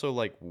there's also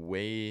like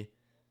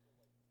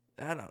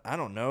I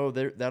don't know.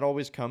 That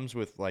always comes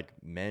with like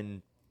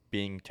men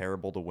being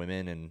terrible to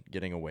women and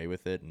getting away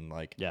with it, and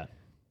like Yeah.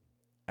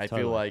 I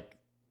Totally. feel like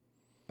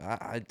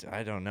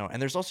I don't know. And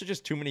there's also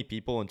just too many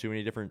people in too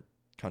many different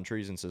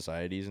countries and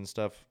societies and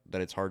stuff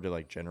that it's hard to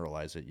like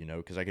generalize it,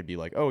 because I could be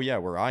like, oh yeah,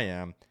 where I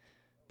am,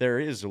 there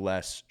is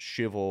less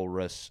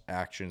chivalrous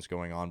actions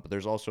going on, but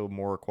there's also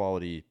more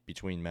equality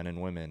between men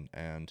and women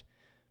and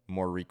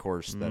more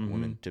recourse that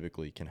women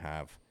typically can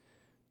have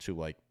to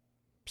like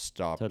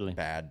stop Totally.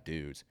 bad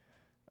dudes.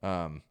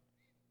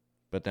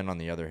 But then on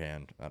the other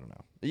hand, I don't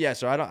know. Yeah,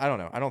 so I don't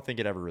know. I don't think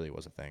it ever really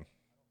was a thing.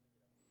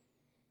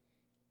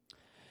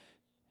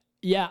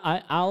 Yeah,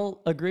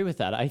 I'll agree with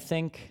that. I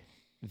think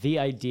the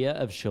idea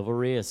of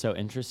chivalry is so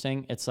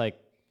interesting. It's like,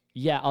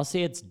 yeah, I'll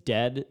say it's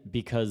dead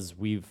because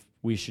we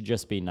should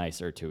just be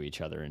nicer to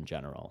each other in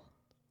general.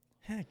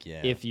 Heck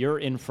yeah. If you're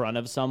in front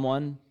of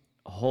someone,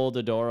 hold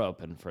a door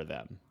open for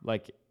them.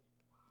 Like,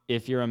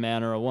 if you're a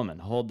man or a woman,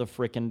 hold the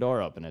freaking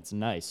door open. It's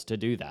nice to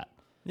do that.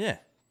 Yeah.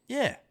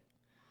 Yeah.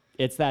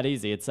 It's that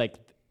easy. It's like,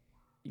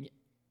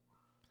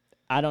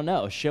 I don't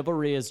know.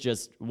 Chivalry is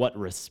just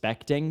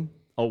respecting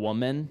a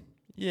woman.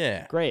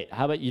 Yeah. Great.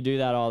 How about you do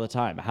that all the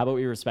time? How about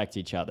we respect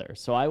each other?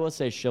 So I will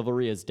say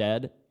chivalry is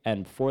dead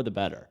and for the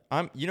better.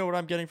 You know what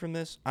I'm getting from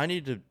this? I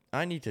need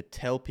I need to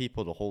tell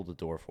people to hold the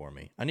door for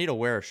me. I need to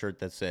wear a shirt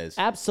that says,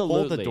 Absolutely.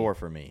 hold the door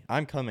for me.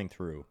 I'm coming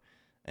through.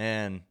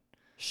 And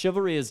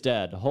chivalry is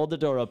dead. Hold the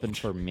door open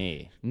for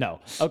me. No.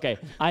 Okay.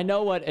 I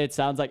know what it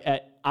sounds like.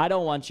 I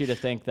don't want you to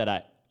think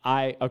that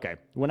okay.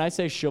 When I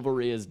say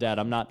chivalry is dead,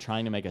 I'm not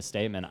trying to make a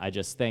statement. I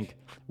just think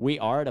we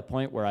are at a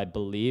point where I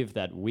believe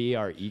that we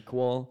are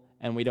equal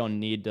and we don't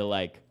need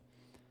to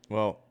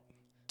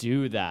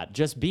do that.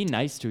 Just be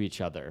nice to each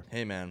other.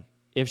 Hey, man.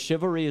 If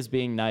chivalry is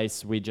being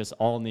nice, we just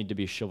all need to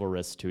be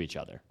chivalrous to each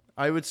other.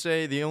 I would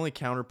say the only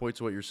counterpoint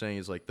to what you're saying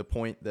is like the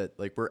point that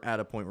like we're at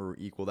a point where we're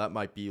equal. That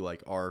might be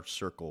like our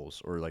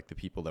circles or like the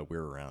people that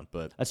we're around.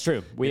 But that's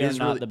true. We are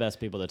not the best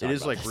people to talk about. It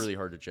is like really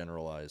hard to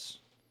generalize.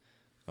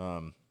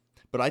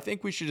 But I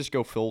think we should just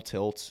go full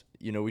tilt.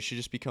 You know, we should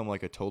just become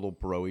like a total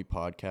broy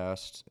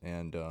podcast.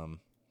 And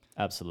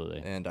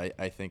absolutely. And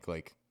I think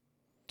like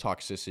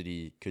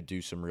toxicity could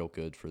do some real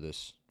good for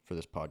this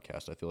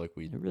podcast. I feel like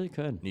we really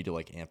could need to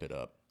like amp it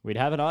up. We'd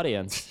have an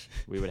audience.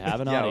 We would have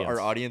an audience.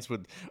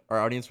 Our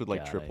audience would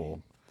like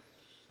triple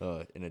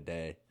in a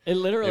day. It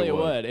literally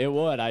would. It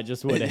would. I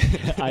just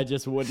wouldn't. I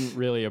just wouldn't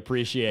really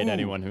appreciate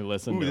anyone who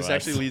listened to us. This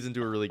actually leads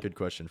into a really good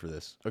question for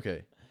this.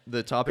 Okay,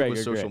 the topic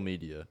was social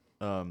media.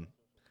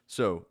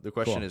 So the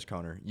question is,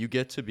 Connor, you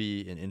get to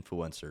be an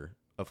influencer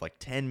of like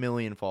 10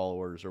 million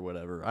followers or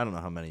whatever. I don't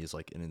know how many is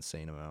like an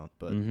insane amount,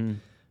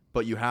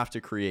 but you have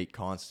to create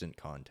constant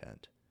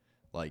content.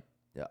 Like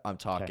I'm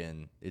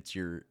talking, it's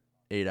your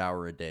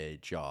 8-hour-a-day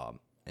job,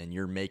 and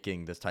you're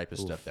making this type of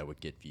stuff that would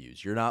get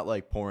views. You're not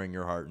like pouring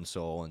your heart and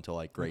soul into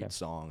like great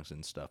songs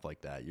and stuff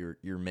like that.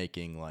 You're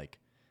making like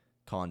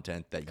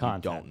content that you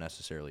don't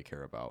necessarily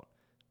care about.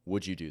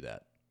 Would you do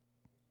that?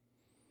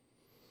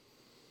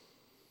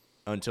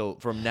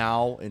 From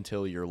now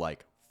until you're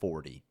like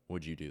 40,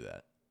 would you do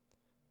that?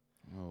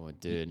 Oh,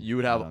 dude. You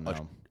would have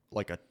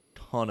a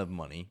ton of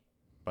money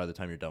by the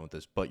time you're done with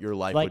this, but your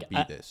life would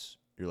be this.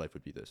 Your life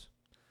would be this.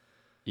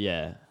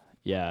 Yeah.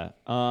 Yeah.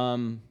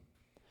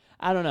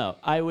 I don't know.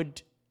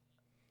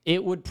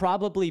 It would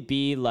probably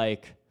be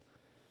like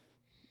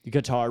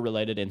guitar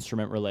related,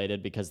 instrument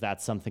related, because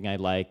that's something I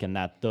like. And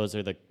those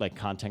are the like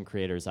content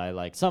creators I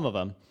like, some of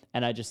them.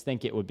 And I just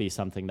think it would be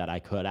something that I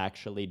could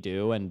actually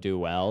do and do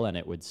well. And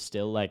it would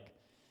still like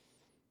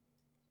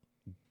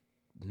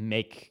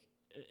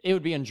it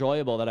would be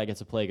enjoyable that I get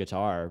to play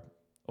guitar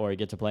or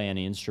get to play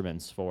any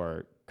instruments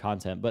for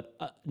content. But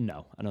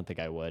no, I don't think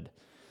I would.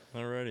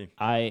 Alrighty.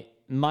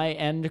 My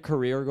end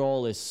career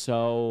goal is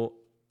so,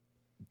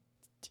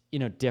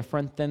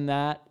 different than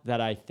that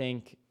I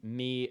think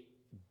me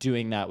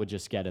doing that would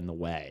just get in the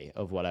way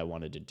of what I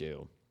wanted to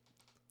do.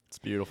 It's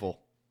beautiful.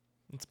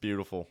 It's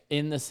beautiful.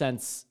 In the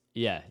sense,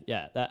 yeah.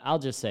 I'll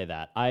just say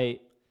that.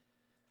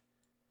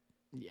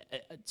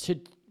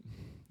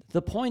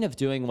 The point of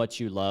doing what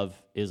you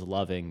love is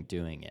loving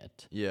doing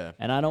it. Yeah.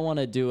 And I don't want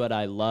to do what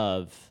I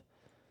love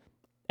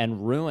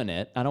and ruin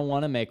it. I don't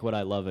want to make what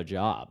I love a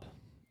job.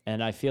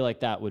 And I feel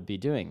like that would be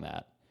doing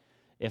that.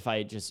 If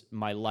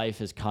my life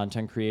is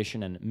content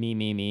creation and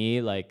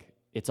me, like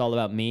it's all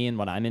about me and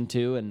what I'm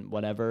into and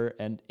whatever.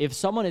 And if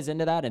someone is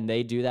into that and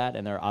they do that,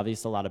 and there are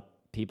obviously a lot of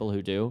people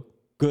who do,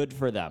 good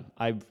for them.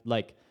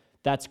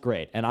 That's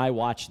great. And I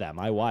watch them.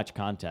 I watch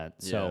content.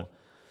 So,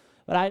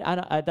 but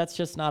I that's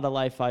just not a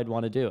life I'd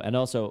want to do. And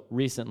also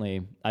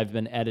recently I've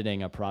been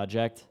editing a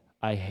project.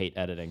 I hate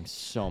editing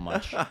so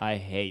much. I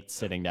hate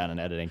sitting down and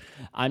editing.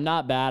 I'm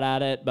not bad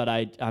at it, but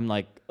I'm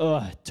like,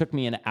 it took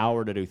me an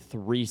hour to do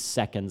 3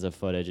 seconds of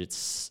footage. It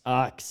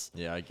sucks.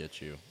 Yeah, I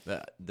get you.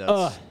 That's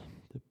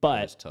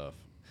tough.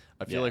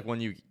 I feel like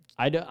when you...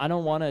 I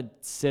don't want to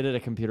sit at a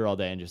computer all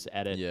day and just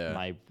edit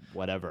my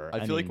whatever.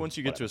 I feel like once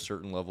you get to a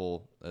certain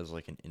level as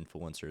like an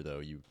influencer, though,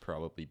 you'd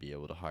probably be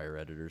able to hire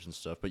editors and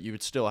stuff, but you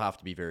would still have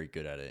to be very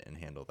good at it and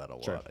handle that a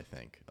lot, I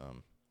think.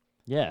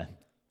 Yeah.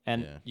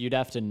 And you'd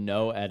have to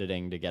know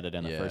editing to get it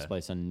in the first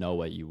place and know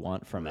what you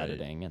want from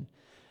editing. And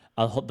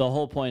the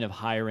whole point of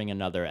hiring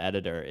another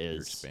editor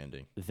is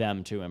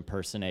them to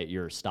impersonate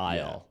your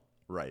style.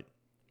 Yeah.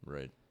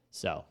 Right.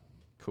 So.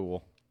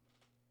 Cool.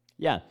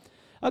 Yeah.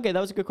 Okay, that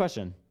was a good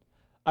question.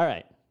 All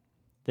right.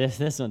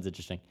 This one's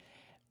interesting.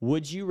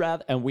 Would you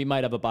rather, and we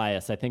might have a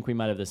bias, I think we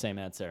might have the same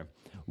answer.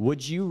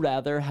 Would you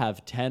rather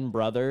have 10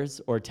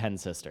 brothers or 10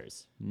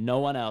 sisters? No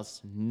one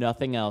else,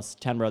 nothing else,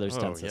 10 brothers,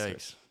 10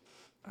 sisters.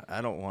 Yikes.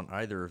 I don't want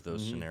either of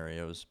those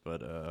scenarios,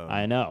 but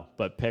I know,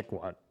 but pick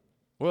one.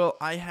 Well,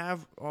 I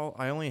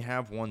only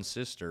have one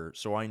sister,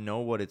 so I know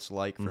what it's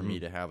like for me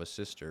to have a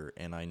sister,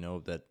 and I know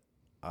that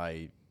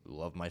I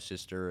love my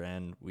sister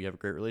and we have a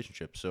great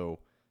relationship. So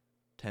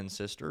 10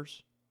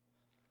 sisters?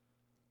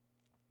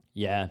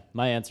 Yeah,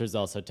 my answer is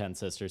also 10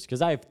 sisters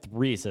because I have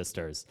 3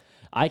 sisters.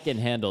 I can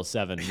handle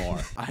 7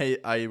 more.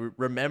 I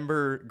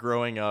remember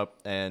growing up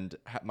and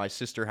my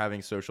sister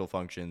having social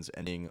functions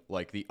and being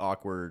like the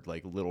awkward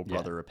like little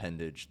brother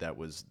appendage that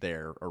was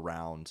there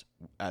around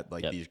at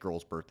like these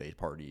girls' birthday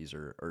parties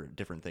or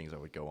different things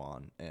that would go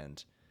on.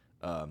 And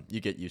you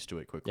get used to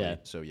it quickly. Yeah.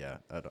 So yeah,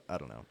 I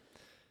don't know.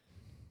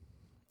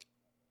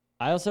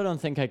 I also don't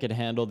think I could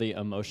handle the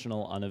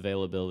emotional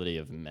unavailability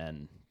of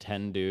men.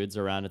 10 dudes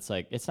around, it's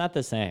like, it's not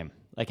the same.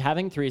 Like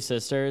having 3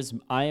 sisters,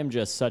 I am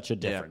just such a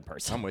different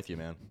person. I'm with you,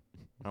 man.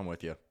 I'm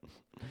with you.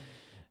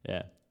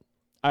 Yeah.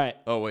 All right.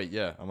 Oh, wait.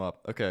 Yeah, I'm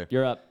up. Okay.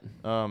 You're up.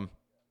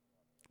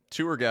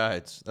 Tour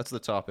guides. That's the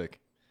topic.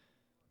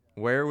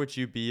 Where would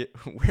you be?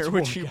 Where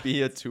would you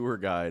be a tour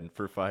guide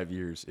for 5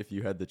 years if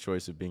you had the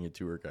choice of being a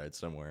tour guide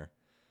somewhere?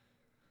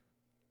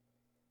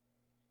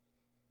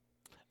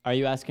 Are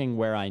you asking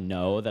where I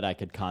know that I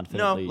could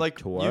confidently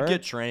tour? You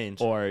get trained.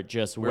 Or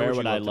just where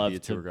would I love to be a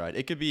tour guide?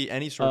 It could be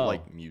any sort of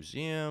like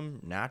museum,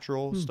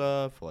 natural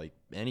stuff, like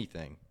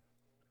anything.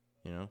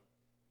 You know?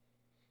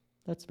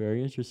 That's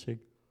very interesting.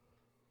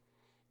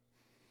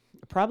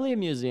 Probably a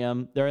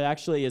museum. There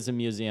actually is a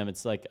museum.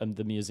 It's like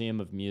the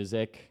Museum of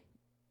Music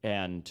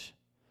and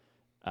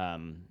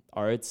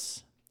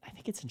Arts. I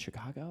think it's in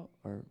Chicago,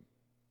 or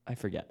I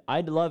forget.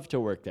 I'd love to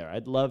work there.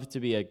 I'd love to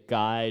be a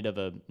guide of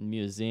a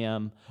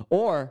museum.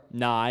 Or,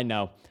 I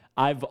know.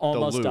 I've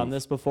almost done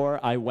this before.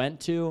 I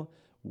wish.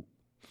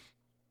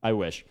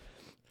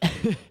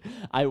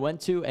 I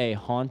went to a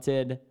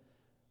haunted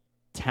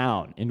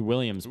town in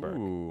Williamsburg.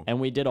 Ooh. And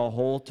we did a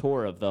whole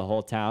tour of the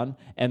whole town.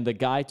 And the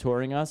guy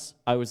touring us,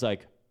 I was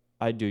like,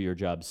 I do your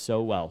job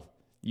so well.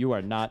 You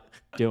are not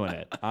doing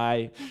it.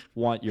 I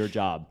want your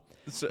job.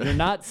 You're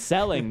not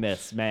selling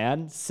this,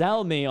 man.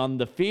 Sell me on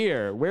the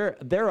fear.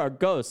 There are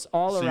ghosts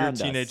all around us.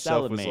 So your teenage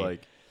selling self was me.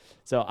 like,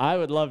 so I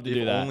would love to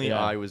do that. If only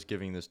I was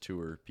giving this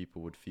tour,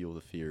 people would feel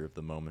the fear of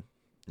the moment.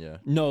 Yeah.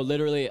 No,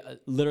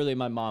 literally,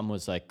 my mom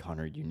was like,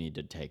 Connor, you need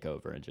to take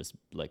over and just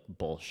like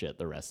bullshit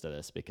the rest of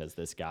this because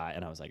this guy.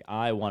 And I was like,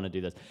 I want to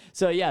do this.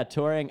 So yeah,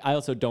 touring. I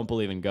also don't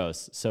believe in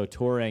ghosts. So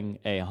touring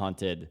a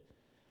haunted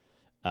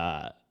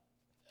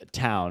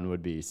town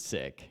would be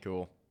sick.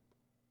 Cool.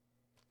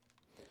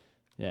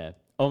 Yeah.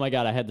 Oh my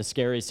God, I had the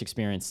scariest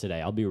experience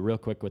today. I'll be real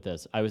quick with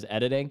this. I was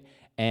editing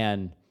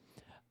and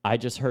I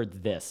just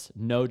heard this.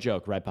 No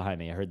joke, right behind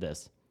me. I heard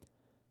this.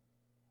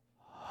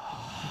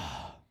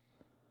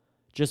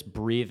 Just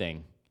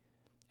breathing.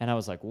 And I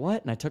was like,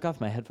 what? And I took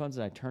off my headphones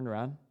and I turned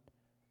around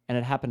and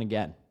it happened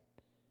again.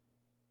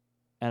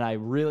 And I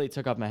really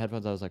took off my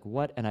headphones. I was like,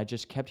 what? And I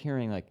just kept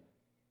hearing like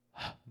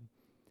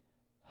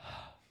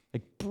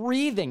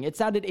breathing. It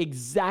sounded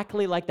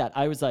exactly like that.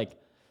 I was like,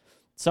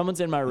 someone's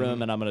in my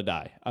room and I'm going to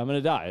die. I'm going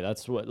to die.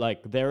 That's what,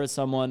 like, there is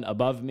someone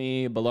above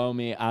me, below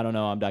me. I don't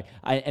know. I'm dying.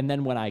 And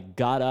then when I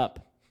got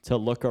up to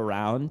look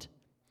around,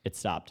 it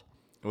stopped.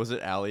 Was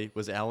it Allie?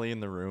 Was Allie in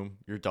the room?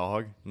 Your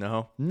dog?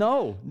 No?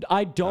 No,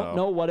 I don't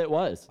know what it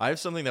was. I have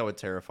something that would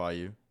terrify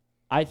you.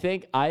 I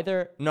think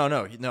either. No.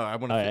 I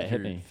want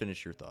to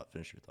finish your thought.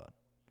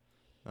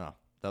 Oh,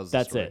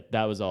 that's it.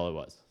 That was all it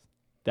was.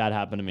 That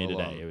happened to me Hold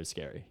today. on. It was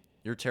scary.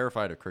 You're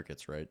terrified of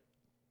crickets, right?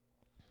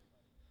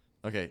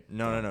 Okay.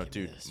 No,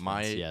 dude.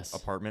 My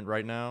apartment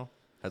right now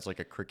has like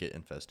a cricket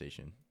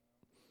infestation.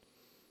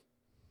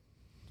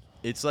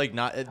 It's like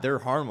they're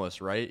harmless,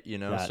 right? You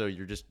know, so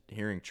you're just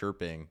hearing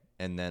chirping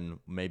and then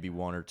maybe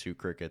 1 or 2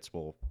 crickets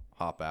will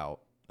hop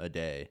out a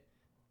day.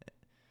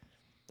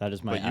 That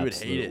is my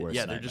absolute worst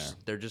nightmare. Yeah,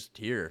 they're just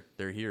here.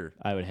 They're here.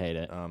 I would hate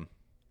it.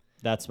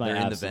 That's my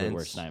absolute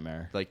worst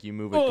nightmare. Like you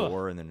move a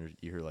door and then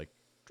you hear like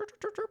chirp,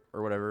 chirp, chirp,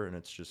 or whatever, and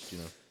it's just,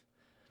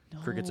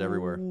 crickets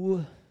everywhere.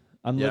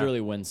 I'm literally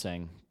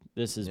wincing.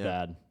 This is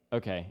bad.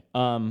 Okay.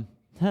 All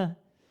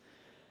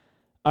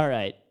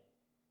right.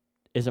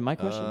 Is it my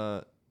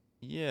question?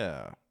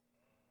 Yeah.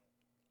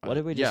 What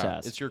did we just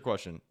ask? It's your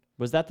question.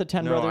 Was that the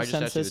 10 brothers,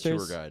 10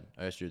 sisters? I just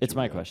asked you the tour guide. It's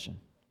my question.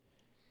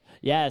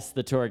 Yes,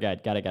 the tour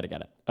guide. Got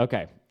it.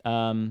 Okay.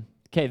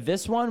 Okay,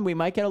 this one we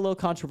might get a little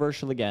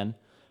controversial again.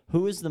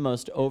 Who is the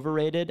most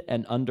overrated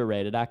and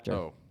underrated actor?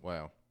 Oh,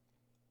 wow.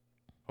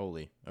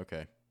 Holy.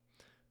 Okay.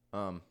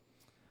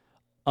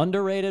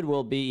 Underrated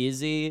will be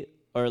easy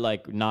or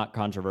like not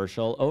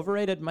controversial.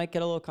 Overrated might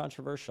get a little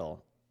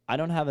controversial. I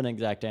don't have an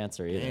exact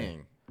answer either.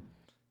 Dang.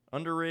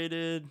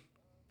 Underrated,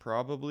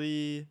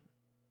 probably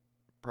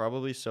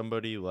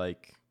somebody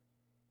like,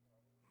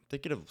 I'm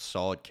thinking of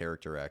solid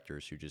character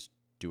actors who just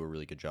do a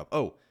really good job.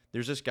 Oh,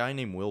 there's this guy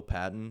named Will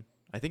Patton.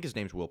 I think his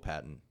name's Will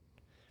Patton.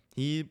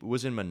 He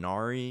was in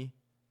Minari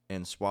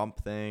and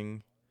Swamp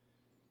Thing,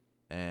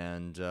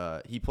 and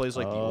he plays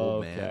like the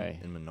old man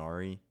in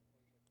Minari,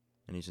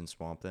 and he's in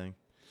Swamp Thing.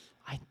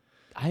 I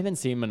haven't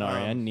seen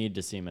Minari. I need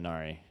to see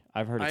Minari.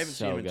 I've heard it's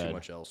so good. I haven't seen him in too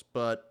much else,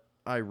 but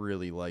I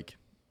really like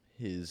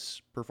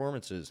his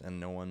performances, and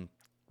no one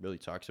really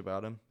talks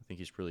about him. I think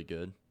he's really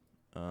good.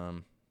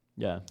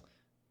 Yeah.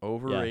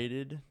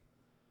 Overrated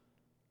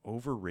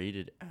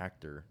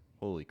actor.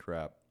 Holy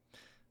crap. I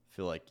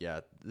feel like,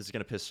 this is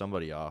going to piss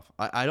somebody off.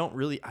 I've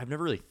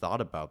never really thought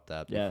about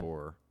that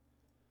before.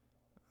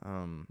 I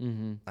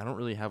don't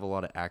really have a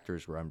lot of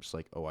actors where I'm just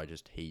like, I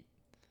just hate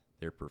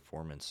their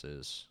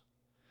performances.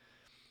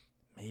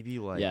 Maybe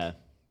like,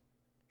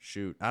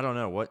 shoot, I don't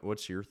know.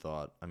 What's your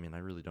thought? I mean, I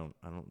don't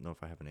know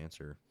if I have an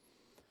answer.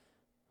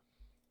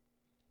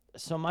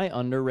 So my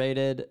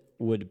underrated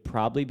would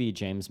probably be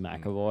James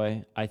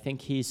McAvoy. I think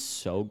he's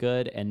so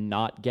good and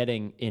not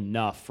getting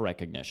enough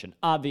recognition.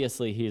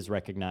 Obviously, he's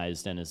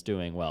recognized and is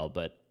doing well,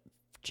 but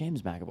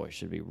James McAvoy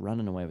should be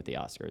running away with the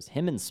Oscars.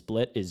 Him in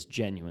Split is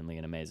genuinely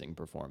an amazing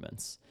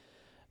performance.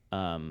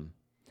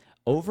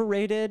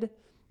 Overrated,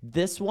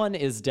 this one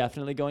is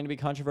definitely going to be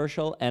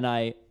controversial, and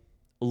I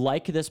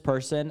like this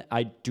person.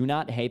 I do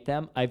not hate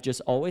them. I've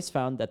just always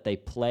found that they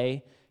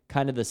play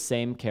kind of the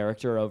same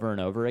character over and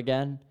over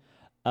again.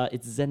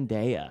 It's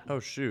Zendaya. Oh,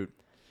 shoot.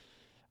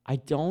 I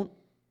don't,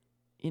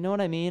 you know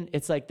what I mean?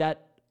 It's like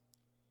that.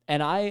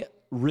 And I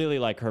really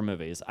like her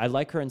movies. I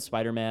like her in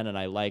Spider-Man and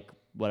I like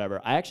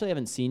whatever. I actually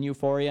haven't seen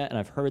Euphoria and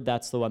I've heard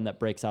that's the one that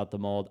breaks out the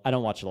mold. I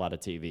don't watch a lot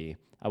of TV.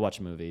 I watch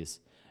movies.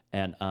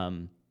 And,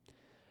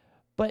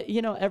 but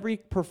you know, every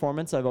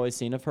performance I've always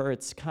seen of her,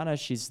 it's kind of,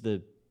 she's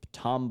the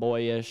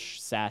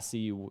tomboyish,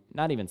 sassy,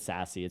 not even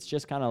sassy. It's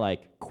just kind of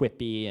like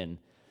quippy and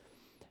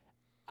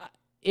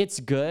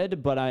it's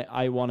good, but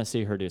I want to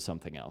see her do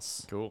something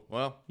else. Cool.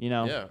 Well, you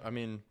know, yeah. I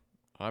mean,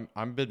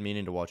 I'm been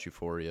meaning to watch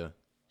Euphoria,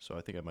 so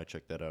I think I might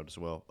check that out as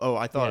well. Oh,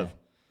 I thought of.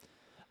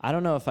 I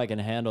don't know if I can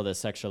handle the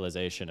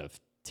sexualization of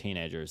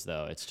teenagers,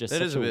 though. It's just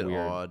such a bit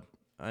weird odd.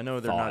 I know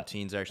they're not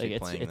teens actually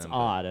like, playing it's them. It's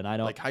odd, and I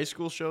don't like high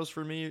school shows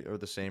for me are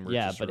the same. Or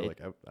yeah, just but sort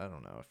of I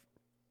don't know,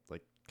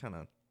 like kind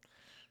of.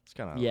 It's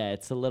kind of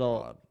it's a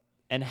little odd.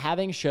 And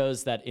having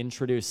shows that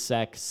introduce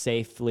sex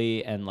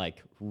safely and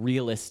like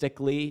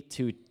realistically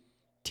to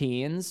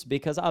teens,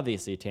 because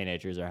obviously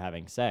teenagers are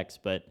having sex,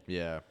 but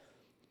yeah,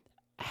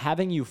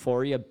 having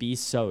Euphoria be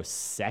so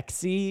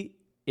sexy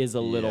is a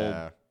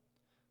little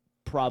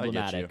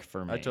problematic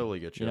for me. I totally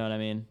get you. You know what I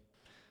mean?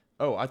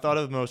 Oh, I thought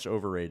of most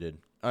overrated.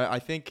 I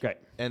think, Great.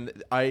 And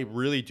I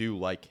really do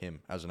like him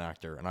as an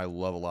actor, and I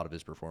love a lot of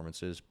his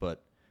performances,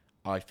 but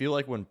I feel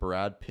like when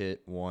Brad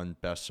Pitt won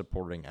Best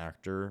Supporting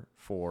Actor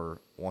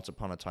for Once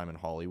Upon a Time in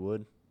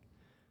Hollywood,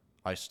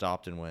 I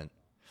stopped and went,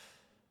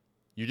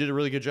 you did a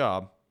really good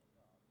job,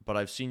 but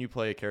I've seen you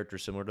play a character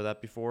similar to that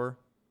before,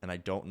 and I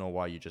don't know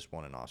why you just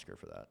won an Oscar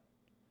for that.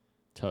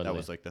 Totally. That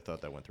was like the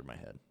thought that went through my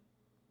head.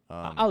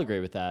 I'll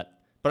agree with that.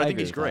 But I think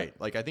he's great.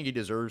 Like, I think he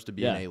deserves to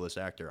be an A-list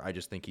actor. I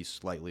just think he's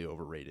slightly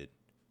overrated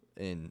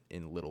in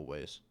little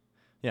ways.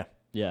 Yeah.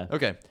 Yeah.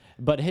 Okay.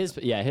 But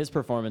his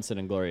performance in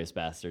Inglourious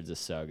Bastards is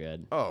so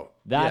good. Oh,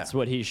 that's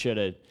what he should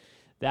have.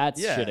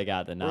 Should have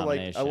got the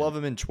nomination. I love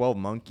him in 12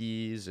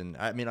 Monkeys, and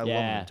I mean, I love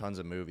him in tons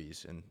of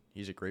movies, and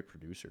he's a great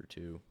producer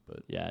too.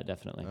 But yeah,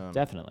 definitely.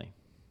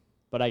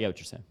 But I get what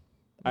you're saying.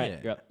 All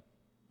right, go.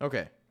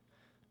 Okay.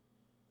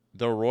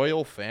 The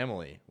royal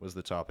family was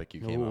the topic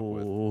you came up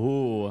with.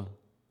 Ooh.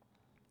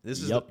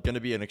 This is going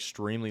to be an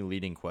extremely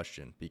leading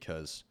question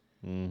because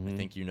I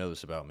think you know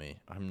this about me.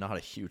 I'm not a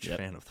huge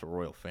fan of the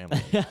royal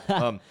family.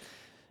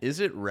 Is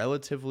it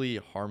relatively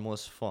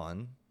harmless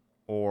fun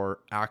or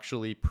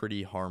actually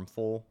pretty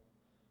harmful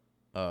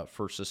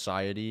for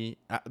society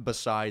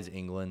besides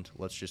England?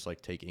 Let's just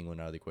like take England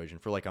out of the equation.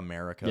 For like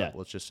America,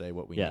 let's just say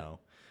what we know.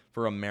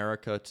 For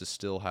America to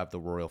still have the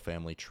royal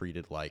family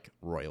treated like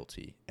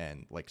royalty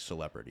and like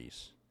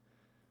celebrities.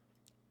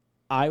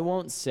 I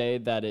won't say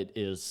that it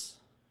is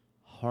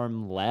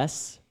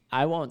harmless.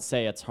 I won't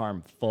say it's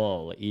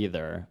harmful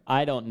either.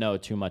 I don't know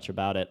too much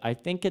about it. I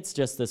think it's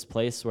just this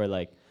place where,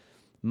 like,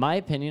 my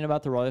opinion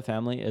about the royal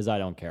family is I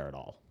don't care at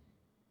all.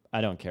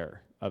 I don't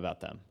care about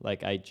them.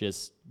 Like, I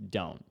just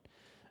don't.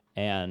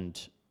 And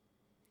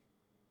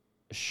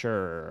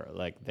sure,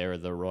 like, they're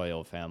the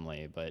royal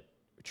family, but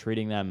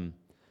treating them,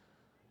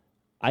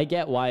 I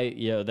get why,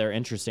 you know, they're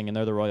interesting and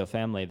they're the royal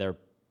family. They're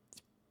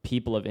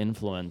people of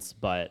influence,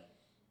 but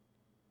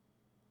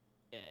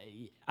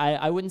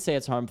I wouldn't say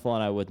it's harmful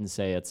and I wouldn't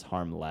say it's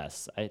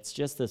harmless. It's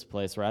just this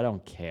place where I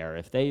don't care.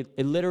 If they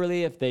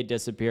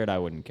disappeared, I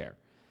wouldn't care.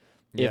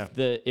 Yeah.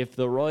 If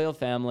the royal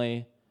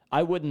family,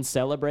 I wouldn't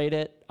celebrate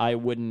it. I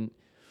wouldn't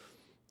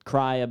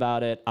cry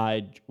about it.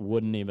 I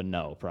wouldn't even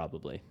know,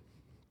 probably.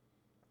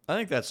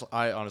 I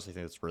honestly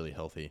think that's really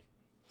healthy.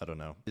 I don't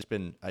know.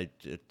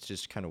 It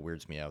just kind of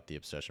weirds me out, the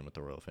obsession with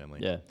the royal family.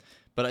 Yeah.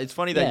 But it's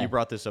funny that you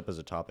brought this up as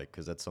a topic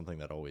because that's something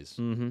that always.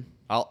 Mm-hmm.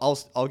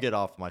 I'll get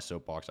off my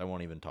soapbox. I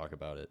won't even talk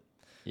about it.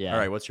 Yeah. All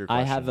right. What's your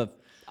question?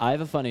 I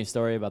have a funny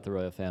story about the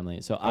royal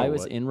family. So I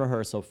was in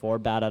rehearsal for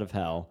Bat Out of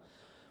Hell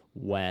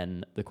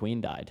when the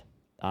Queen died.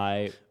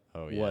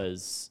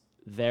 Was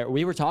there.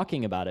 We were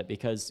talking about it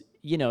because,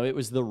 you know, it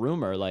was the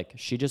rumor. Like,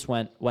 she just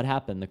went, what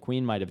happened? The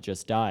Queen might have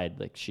just died.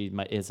 Like,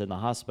 is in the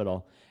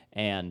hospital.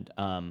 And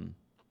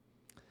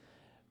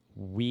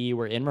we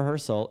were in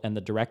rehearsal, and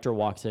the director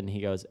walks in, and he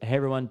goes, "Hey,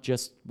 everyone,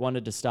 just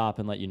wanted to stop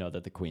and let you know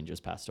that the Queen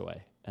just passed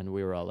away." And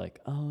we were all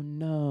like, "Oh,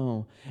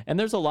 no." And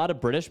there's a lot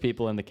of British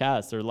people in the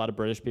cast. There are a lot of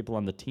British people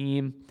on the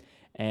team.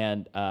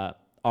 And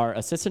our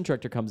assistant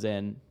director comes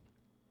in,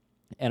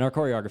 and our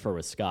choreographer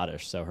was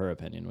Scottish, so her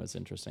opinion was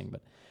interesting.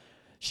 But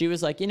she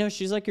was like, you know,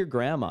 she's like your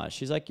grandma.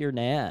 She's like your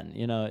nan.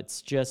 You know,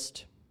 it's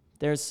just,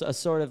 there's a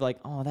sort of like,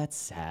 oh, that's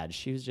sad.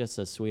 She was just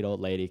a sweet old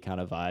lady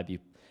kind of vibe.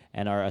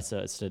 And our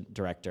assistant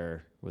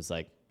director was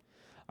like,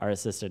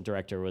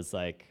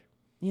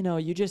 you know,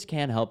 you just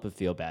can't help but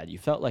feel bad. You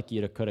felt like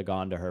you could have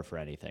gone to her for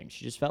anything.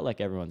 She just felt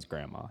like everyone's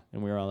grandma.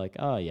 And we were all like,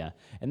 oh, yeah.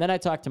 And then I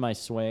talked to my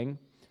swing,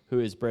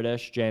 who is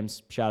British.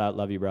 James, shout out.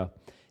 Love you, bro.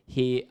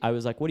 I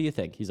was like, what do you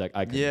think? He's like,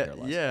 I couldn't care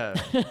less.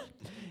 Yeah.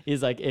 he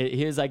was like,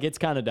 it's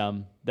kind of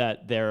dumb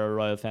that they're a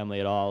royal family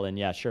at all. And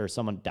yeah, sure,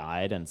 someone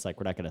died. And it's like,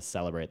 we're not going to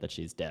celebrate that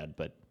she's dead.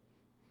 But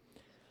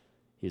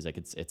he was like,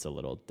 it's a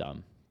little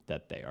dumb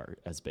that they are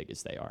as big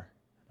as they are.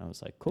 And I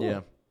was like, cool.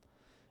 Yeah.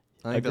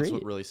 I think that's what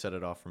Agreed. really set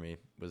it off for me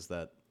was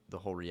that the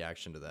whole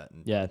reaction to that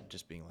and Yeah.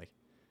 just being like,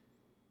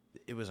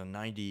 it was a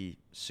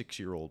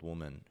 96-year-old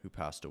woman who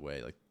passed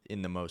away, like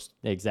in the most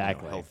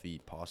Exactly. healthy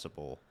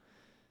possible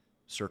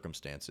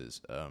circumstances.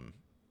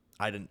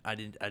 I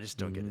just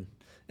don't get it.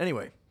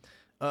 Anyway,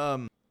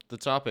 the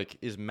topic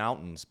is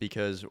mountains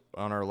because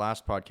on our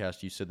last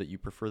podcast you said that you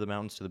prefer the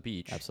mountains to the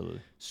beach. Absolutely.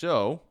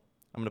 So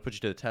I'm gonna put you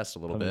to the test a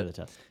little Put me bit.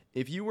 to the test.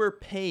 If you were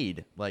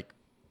paid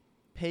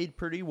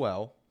pretty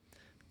well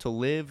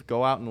to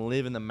go out and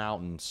live in the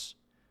mountains,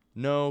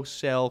 no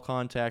cell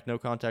contact, no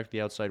contact with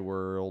the outside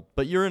world,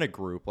 but you're in a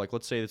group, like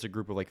let's say it's a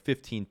group of like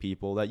 15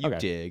 people that you Okay.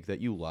 dig,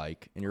 that you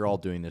like, and you're all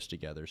doing this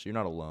together, so you're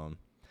not alone.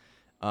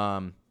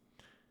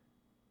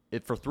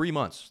 For 3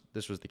 months,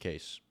 this was the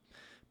case.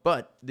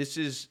 But this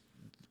is,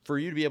 for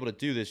you to be able to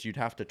do this, you'd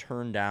have to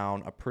turn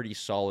down a pretty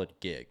solid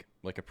gig,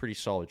 like a pretty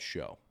solid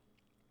show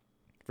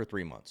for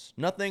 3 months.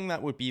 Nothing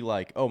that would be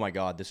like, oh my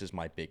God, this is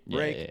my big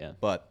break, Yeah.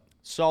 but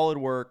solid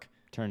work,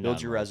 Turn build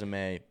down your work.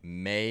 resume,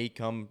 may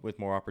come with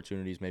more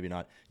opportunities, maybe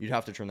not. You'd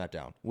have to turn that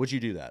down. Would you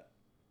do that?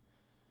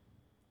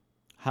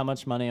 How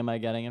much money am I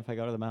getting if I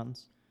go to the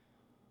mountains?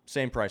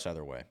 Same price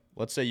either way.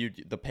 Let's say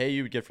the pay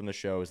you would get from the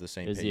show is the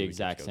same. Is pay the you would get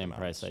to exact go to the same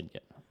price mountains. I'd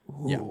get.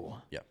 Yeah. Ooh.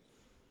 Yeah.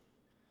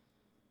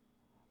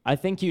 I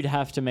think you'd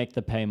have to make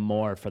the pay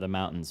more for the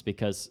mountains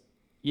because,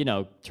 you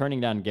know,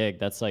 turning down gig,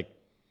 that's like,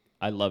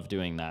 I love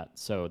doing that.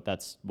 So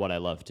that's what I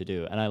love to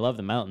do. And I love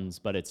the mountains,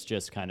 but it's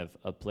just kind of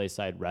a place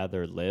I'd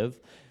rather live.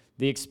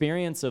 The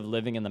experience of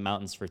living in the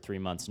mountains for 3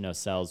 months, no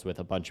cells with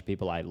a bunch of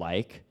people I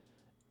like,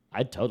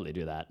 I'd totally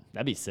do that.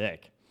 That'd be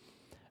sick.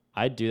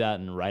 I'd do that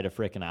and write a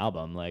freaking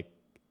album, like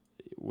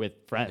with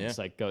friends, Yeah.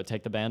 like go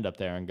take the band up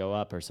there and go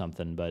up or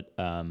something. But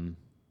no,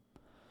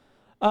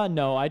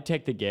 I'd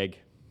take the gig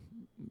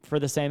for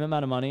the same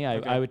amount of money.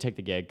 I would take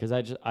the gig because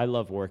I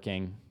love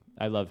working.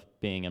 I love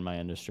being in my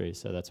industry,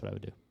 so that's what I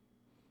would do.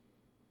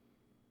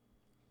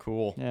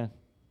 Cool. Yeah.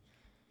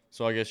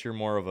 So I guess you're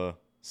more of a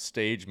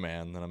stage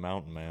man than a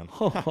mountain man.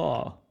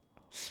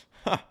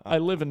 I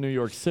live in New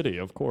York City,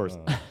 of course.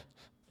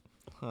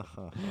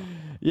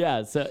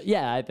 Yeah. So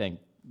yeah, I think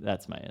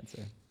that's my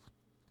answer.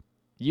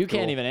 You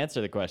can't Cool. even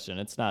answer the question.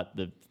 It's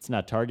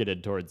not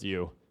targeted towards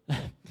you.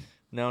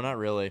 No, not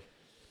really.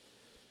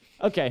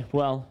 Okay,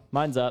 well,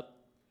 mine's up.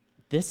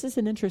 This is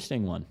an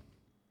interesting one.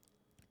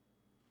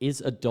 Is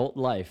adult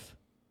life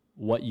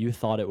what you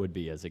thought it would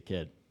be as a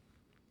kid?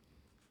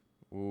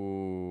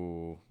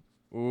 Ooh,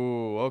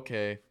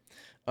 okay.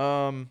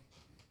 No,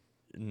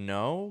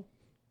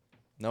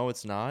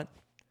 it's not.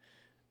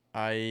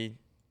 No.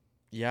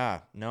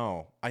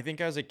 I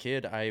think as a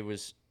kid, I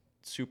was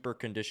super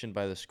conditioned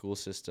by the school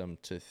system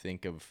to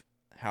think of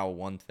how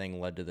one thing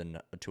led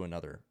to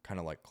another, kind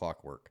of like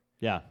clockwork.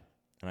 Yeah.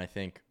 And I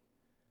think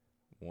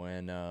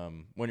when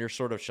you're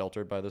sort of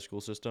sheltered by the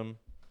school system,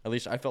 at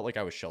least I felt like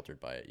I was sheltered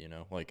by it, you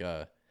know? Like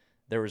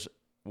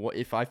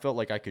if I felt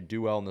like I could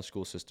do well in the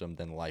school system,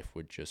 then life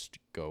would just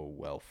go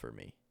well for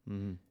me.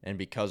 Mm-hmm. And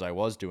because I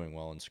was doing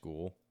well in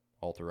school,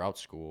 all throughout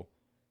school,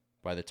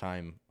 by the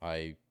time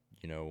I,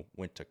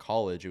 went to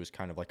college, it was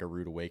kind of like a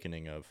rude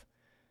awakening of,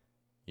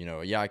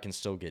 I can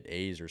still get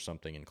A's or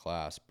something in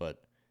class,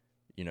 but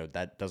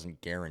that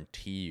doesn't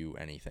guarantee you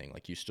anything.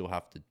 Like you still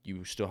have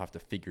to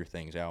figure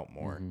things out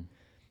more. Mm-hmm.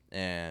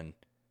 And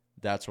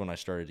that's when I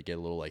started to get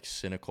a little like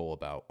cynical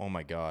about, oh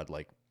my God,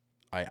 like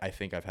I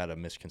think I've had a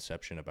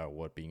misconception about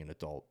what being an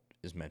adult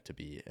is meant to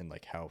be and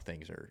like how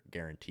things are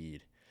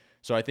guaranteed.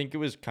 So I think it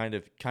was kind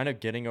of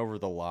getting over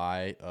the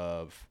lie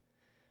of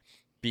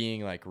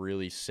being like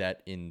really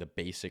set in the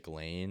basic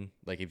lane.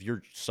 Like if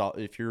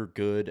you're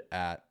good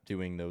at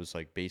doing those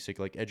like basic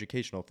like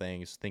educational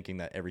things, thinking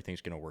that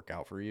everything's going to work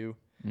out for you.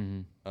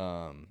 Mm-hmm.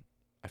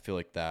 I feel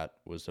like that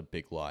was a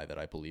big lie that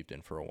I believed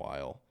in for a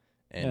while.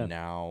 And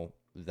now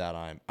that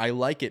I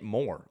like it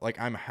more. Like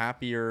I'm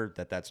happier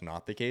that that's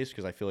not the case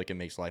because I feel like it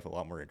makes life a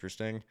lot more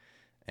interesting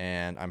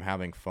and I'm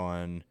having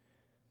fun,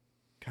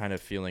 kind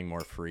of feeling more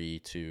free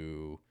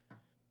to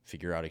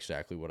figure out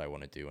exactly what I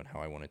want to do and how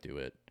I want to do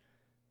it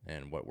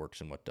and what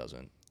works and what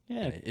doesn't.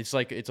 Yeah. And it's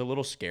like it's a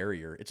little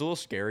scarier. It's a little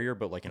scarier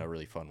but like in a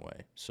really fun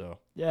way. So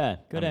Yeah,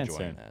 good I'm answer.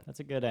 enjoying that. That's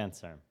a good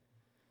answer.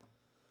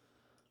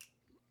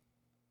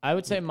 I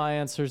would say my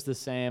answer's the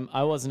same.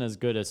 I wasn't as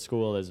good at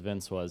school as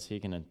Vince was. He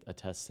can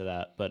attest to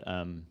that. But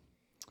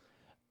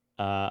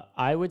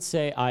I would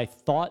say I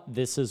thought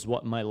this is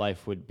what my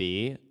life would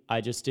be.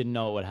 I just didn't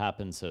know it would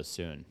happen so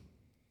soon.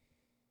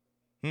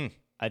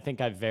 I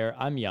think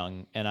I'm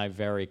young, and I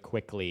very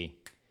quickly,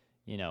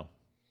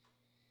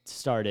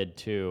 started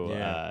to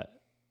Yeah.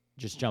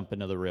 just jump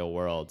into the real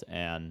world.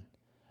 And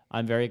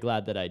I'm very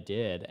glad that I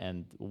did.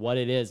 And what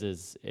it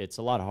is it's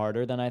a lot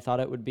harder than I thought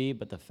it would be.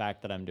 But the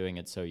fact that I'm doing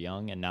it so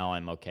young and now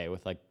I'm okay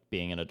with like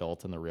being an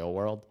adult in the real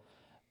world,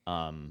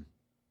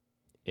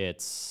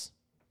 it's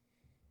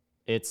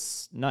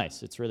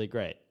nice. It's really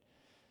great.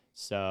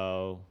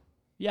 So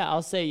yeah,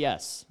 I'll say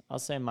yes. I'll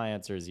say my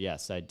answer is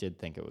yes. I did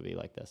think it would be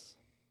like this.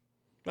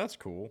 That's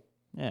cool.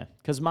 Yeah,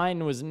 because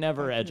mine was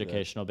never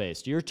educational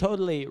based. You're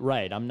totally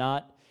right. I'm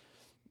not,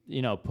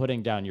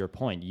 putting down your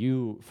point.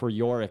 For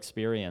your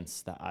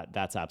experience,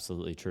 that's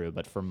absolutely true.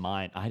 But for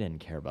mine, I didn't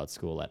care about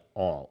school at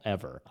all,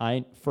 ever.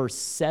 For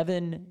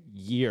 7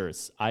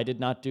 years, I did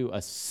not do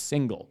a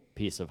single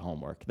piece of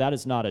homework. That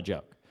is not a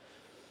joke.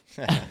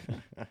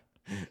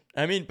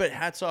 I mean, but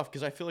hats off,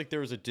 because I feel like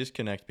there was a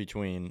disconnect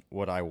between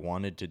what I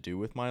wanted to do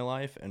with my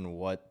life and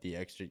what the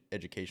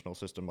educational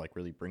system like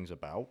really brings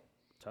about.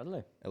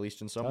 Totally. At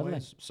least in some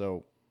ways.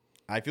 So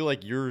I feel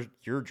like your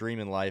dream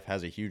in life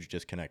has a huge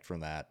disconnect from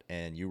that,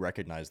 and you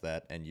recognize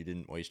that, and you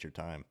didn't waste your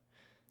time.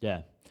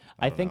 Yeah.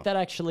 I think that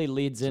actually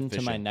leads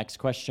into my next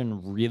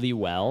question really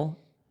well.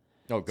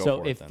 Oh, go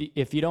for it then. So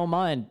if you don't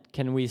mind,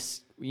 can we,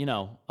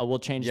 we'll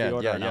change the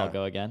order and I'll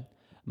go again.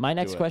 My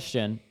next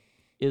question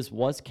is,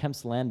 was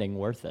Kemp's Landing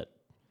worth it?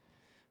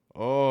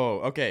 Oh,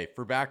 okay.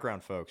 For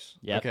background, folks.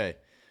 Yep. Okay.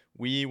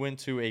 We went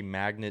to a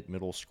magnet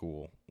middle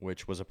school,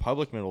 which was a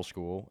public middle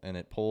school, and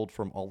it pulled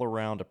from all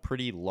around a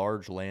pretty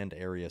large land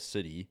area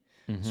city.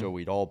 Mm-hmm. So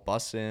we'd all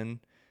bus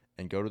in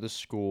and go to the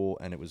school,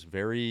 and it was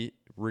very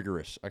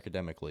rigorous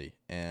academically,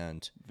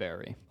 and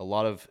very a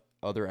lot of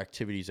other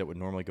activities that would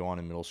normally go on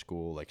in middle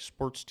school, like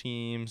sports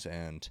teams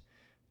and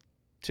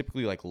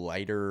typically like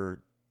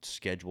lighter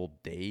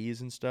scheduled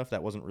days and stuff.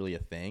 That wasn't really a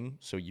thing.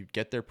 So you'd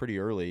get there pretty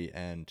early,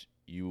 and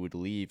you would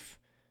leave.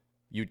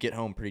 You'd get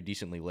home pretty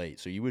decently late.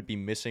 So you would be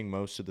missing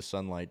most of the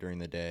sunlight during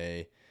the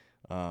day.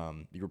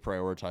 You were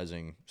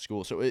prioritizing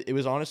school. So it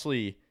was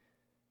honestly,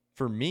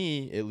 for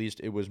me at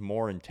least, it was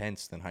more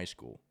intense than high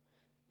school.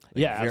 Like,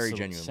 yeah, very absolutely.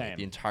 genuinely. Same.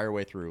 The entire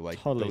way through.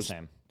 Like totally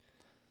same.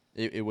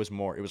 It was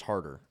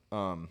harder.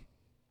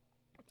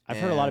 I've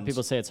heard a lot of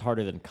people say it's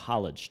harder than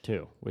college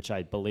too, which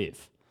I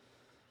believe.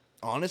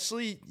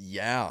 Honestly,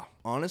 yeah.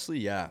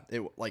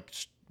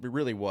 It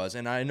really was,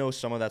 and I know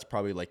some of that's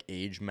probably like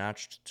age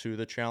matched to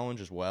the challenge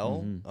as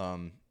well.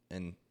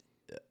 Mm-hmm.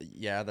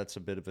 Yeah, that's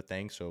a bit of a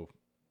thing. So,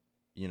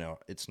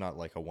 it's not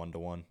like a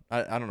 1-to-1.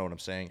 I don't know what I'm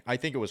saying. I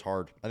think it was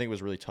hard. I think it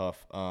was really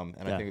tough. I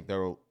think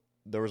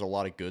there was a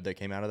lot of good that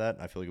came out of that.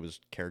 I feel like it was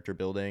character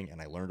building,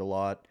 and I learned a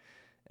lot,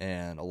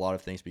 and a lot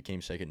of things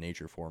became second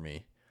nature for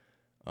me.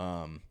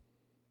 I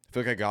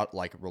feel like I got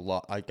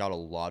a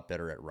lot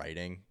better at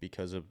writing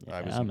because of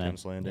I was in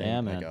Kemp's Landing.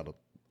 Yeah, man.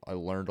 I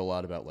learned a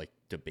lot about like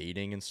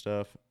debating and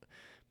stuff,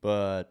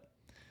 but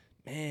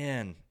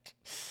man,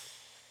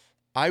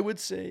 I would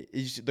say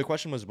the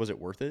question was it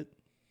worth it?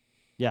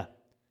 Yeah.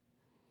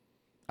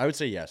 I would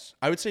say yes.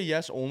 I would say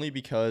yes only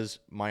because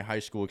my high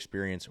school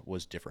experience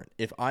was different.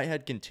 If I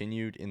had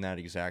continued in that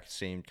exact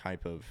same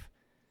type of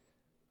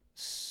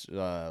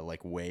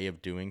like way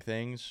of doing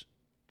things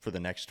for the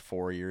next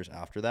 4 years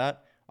after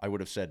that, I would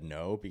have said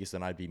no, because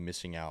then I'd be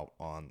missing out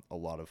on a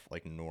lot of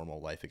like normal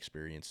life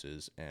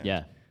experiences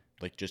and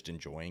like just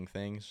enjoying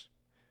things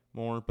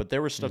more. But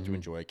there was stuff to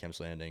enjoy at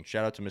Kemp's Landing.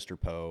 Shout out to Mr.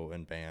 Poe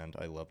and band.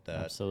 I loved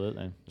that.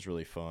 Absolutely. It was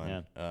really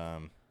fun.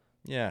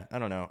 Yeah. I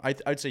don't know.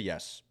 I'd say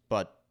yes,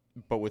 but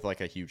with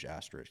like a huge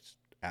asterisk.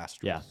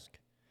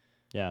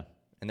 Yeah.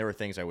 And there were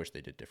things I wish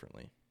they did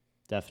differently.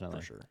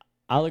 Definitely. For sure.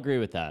 I'll agree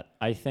with that.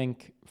 I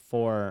think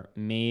for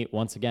me,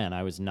 once again,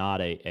 I was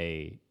not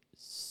a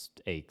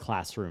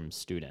classroom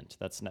student.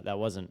 That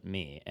wasn't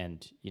me.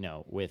 And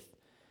with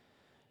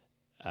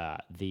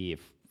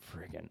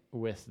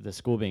with the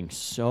school being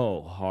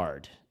so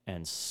hard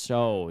and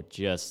so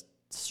just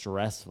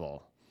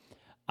stressful,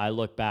 I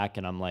look back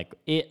and I'm like,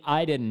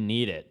 I didn't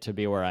need it to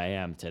be where I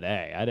am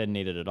today. I didn't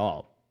need it at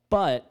all,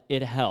 but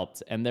it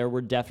helped. And there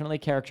were definitely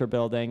character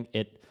building.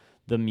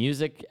 The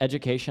music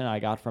education I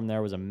got from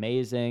there was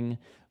amazing.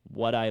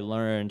 What I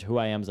learned, who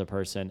I am as a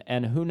person,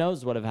 and who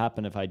knows what would have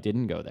happened if I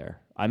didn't go there.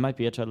 I might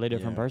be a totally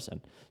different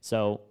person.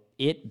 So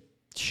it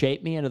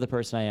shaped me into the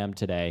person I am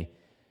today,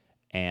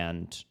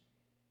 and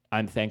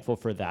I'm thankful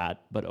for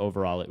that. But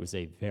overall, it was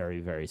a very,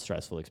 very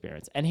stressful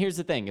experience. And here's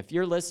the thing. If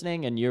you're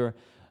listening and you're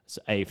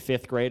a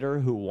fifth grader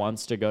who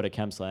wants to go to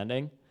Kemp's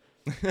Landing,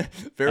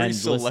 very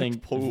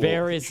select pool.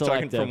 Very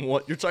selective.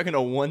 You're talking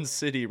to one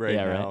city right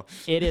now.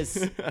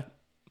 Right.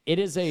 It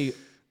is a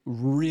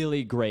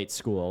really great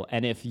school.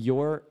 And if you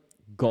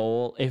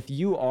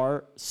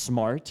are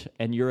smart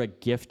and you're a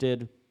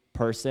gifted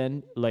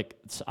person, like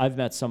I've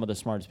met some of the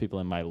smartest people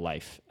in my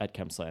life at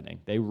Kemp's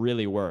Landing. They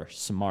really were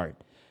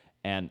smart.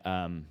 And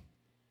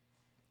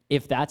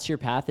if that's your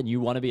path and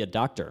you want to be a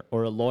doctor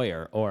or a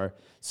lawyer or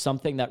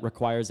something that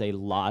requires a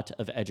lot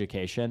of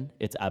education,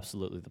 it's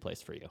absolutely the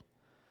place for you.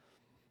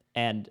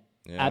 And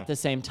at the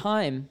same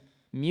time,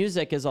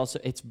 music is also,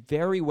 it's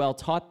very well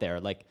taught there.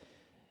 Like,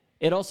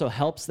 it also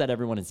helps that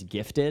everyone is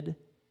gifted.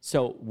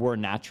 So we're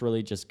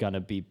naturally just going to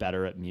be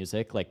better at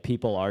music. Like,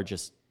 people are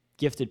just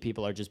gifted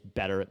people are just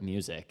better at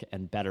music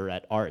and better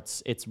at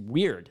arts. It's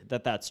weird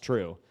that that's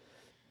true.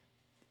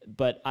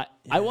 But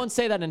I won't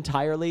say that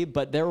entirely,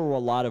 but there were a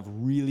lot of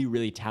really,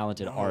 really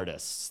talented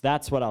artists.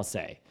 That's what I'll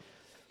say.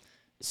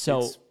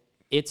 So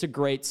it's a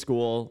great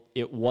school.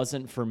 It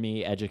wasn't for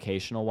me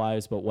educational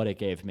wise, but what it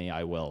gave me,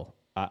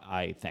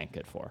 I thank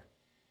it for.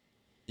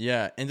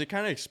 Yeah, and to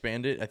kind of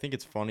expand it, I think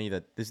it's funny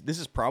that this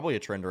is probably a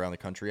trend around the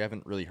country. I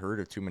haven't really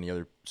heard of too many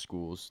other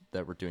schools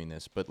that were doing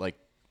this, but like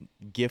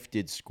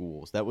gifted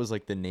schools, that was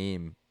like the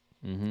name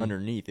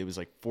underneath. It was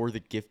like for the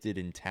gifted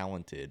and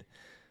talented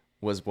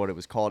was what it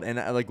was called. And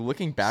I, like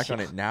looking back on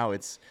it now,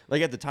 it's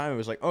like at the time it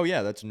was like, oh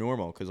yeah, that's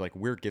normal because like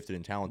we're gifted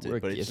and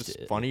talented. But it's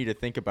just funny to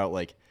think about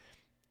like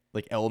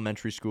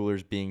elementary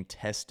schoolers being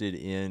tested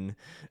in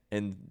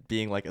and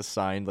being like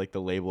assigned like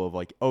the label of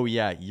like, oh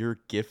yeah, you're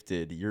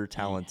gifted, you're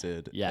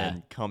talented,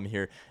 and come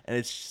here. And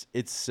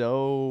it's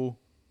so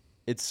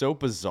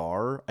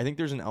bizarre. I think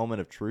there's an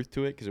element of truth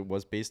to it because it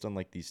was based on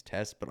like these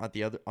tests, but at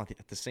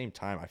the same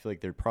time, I feel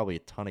like there are probably a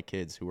ton of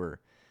kids who are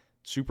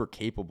super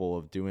capable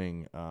of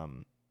doing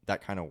that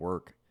kind of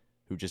work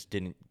who just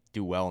didn't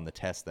do well in the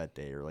test that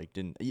day or like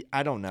didn't.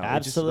 I don't know.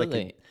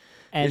 Absolutely.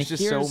 It's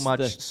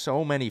just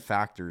so many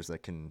factors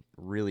that can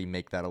really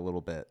make that a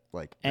little bit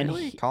like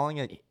calling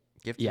it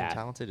gifted and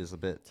talented is a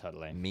bit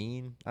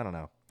mean. I don't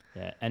know.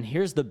 Yeah. And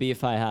here's the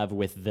beef I have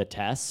with the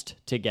test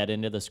to get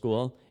into the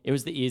school. It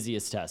was the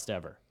easiest test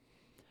ever.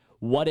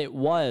 What it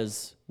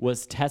was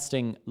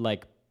testing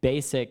like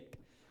basic.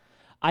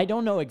 I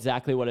don't know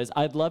exactly what it is.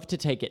 I'd love to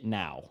take it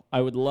now.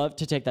 I would love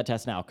to take that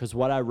test now because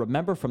what I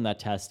remember from that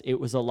test, it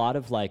was a lot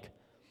of like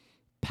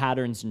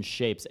patterns and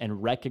shapes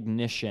and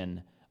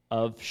recognition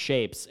of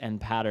shapes and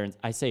patterns.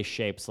 I say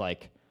shapes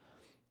like,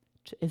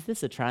 is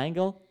this a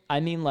triangle? I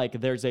mean, like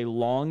there's a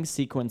long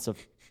sequence of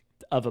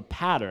a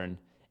pattern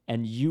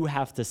and you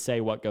have to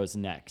say what goes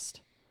next.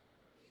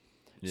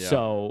 Yeah.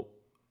 So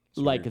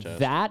like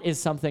that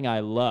is something I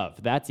love.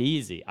 That's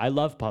easy. I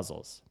love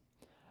puzzles.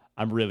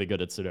 I'm really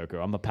good at Sudoku.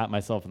 I'm gonna pat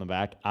myself on the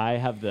back. I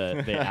have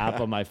the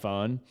app on my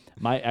phone.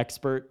 My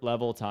expert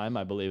level time,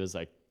 I believe, is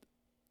like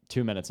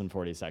 2 minutes and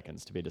 40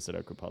 seconds to beat a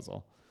Sudoku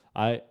puzzle.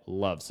 I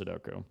love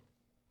Sudoku.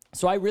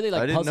 So I really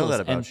like puzzles. I didn't know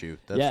that about you.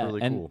 That's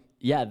really cool.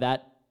 Yeah,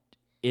 that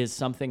is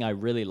something I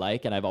really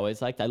like and I've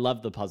always liked. I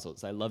love the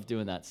puzzles. I love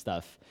doing that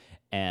stuff.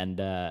 And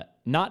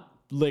not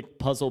like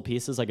puzzle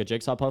pieces like a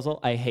jigsaw puzzle.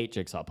 I hate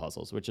jigsaw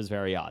puzzles, which is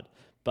very odd.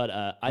 But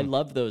I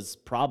love those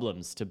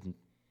problems to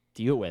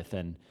deal with.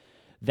 And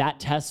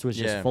that test was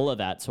just full of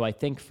that. So I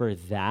think for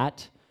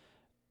that,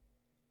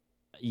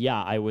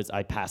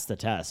 I passed the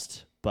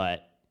test.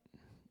 But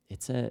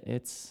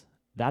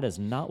that is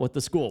not what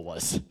the school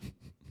was.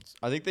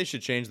 I think they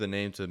should change the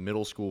name to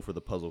Middle School for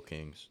the Puzzle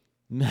Kings.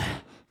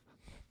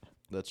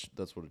 That's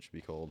what it should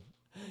be called.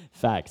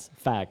 Facts.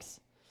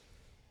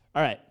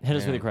 All right, hit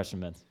us with your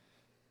question, Vince.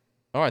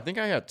 Oh, I think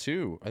I got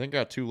two. I think I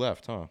got two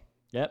left, huh?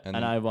 Yep, and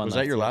I have one left. Was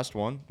that your last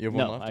one? You have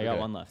one left? No, I got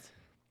one left.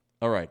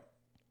 All right,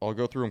 I'll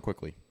go through them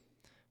quickly.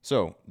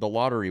 So the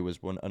lottery was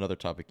another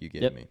topic you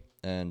gave me.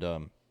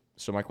 And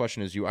so my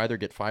question is, you either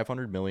get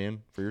 $500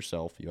 million for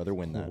yourself, you either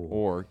win that,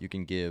 or you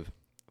can give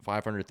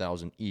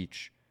 $500,000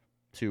 each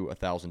to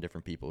 1,000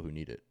 different people who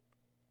need it.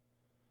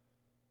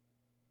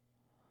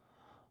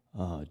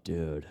 Oh,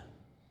 dude.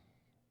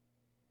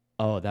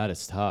 Oh, that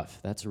is tough.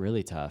 That's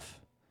really tough.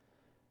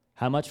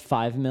 How much?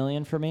 5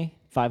 million for me?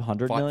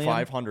 500 million?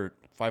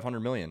 500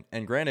 million.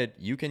 And granted,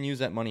 you can use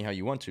that money how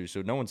you want to,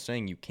 so no one's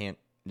saying you can't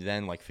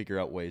then like figure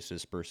out ways to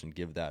disperse and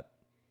give that,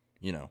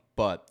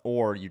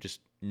 or you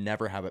just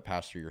never have it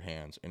pass through your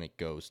hands and it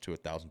goes to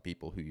 1,000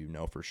 people who you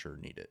know for sure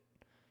need it.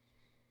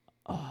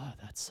 Oh,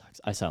 that sucks.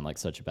 I sound like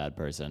such a bad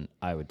person.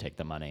 I would take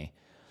the money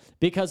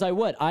because I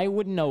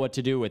wouldn't know what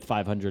to do with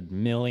 $500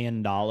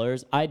 million.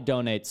 I'd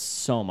donate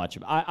so much.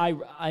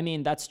 I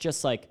mean, that's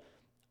just like,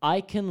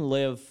 I can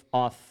live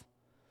off,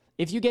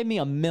 if you gave me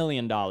 $1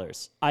 million,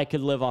 I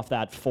could live off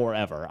that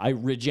forever. I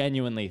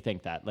genuinely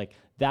think that. Like,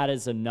 that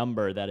is a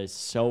number that is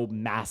so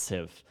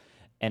massive.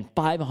 And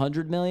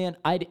 500 million,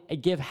 I'd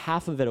give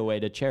half of it away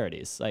to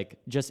charities, like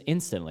just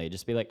instantly.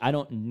 Just be like, I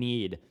don't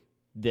need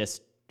this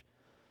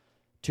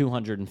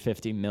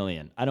 250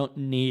 million. I don't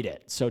need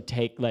it. So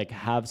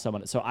have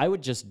someone. So I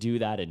would just do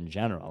that in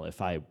general if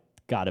I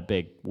got a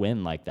big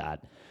win like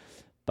that.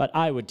 But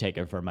I would take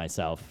it for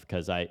myself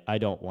because I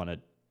don't want to,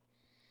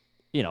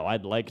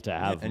 I'd like to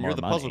have and more you're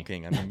the money. Puzzle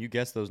King. I mean, you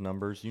guessed those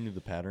numbers. You knew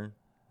the pattern.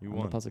 You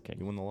won. The Puzzle King.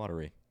 You won the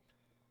lottery.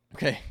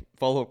 Okay,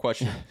 follow-up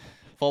question.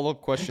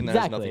 Follow-up question that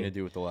has nothing to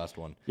do with the last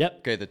one. Yep.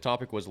 Okay, the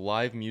topic was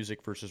live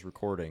music versus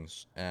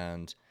recordings.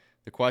 And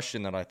the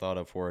question that I thought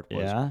of for it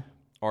was,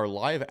 are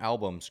live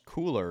albums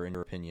cooler, in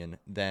your opinion,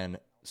 than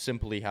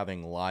simply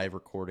having live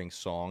recording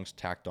songs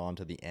tacked on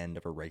to the end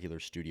of a regular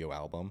studio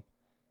album?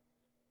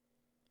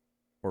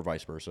 Or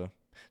vice versa?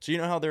 So you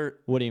know how they're...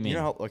 What do you mean? You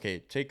know how... Okay,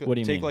 take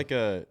mean? like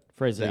the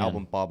again.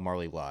 album Bob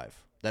Marley Live.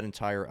 That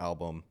entire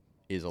album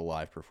is a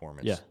live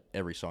performance. Yeah.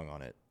 Every song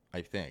on it.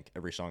 I think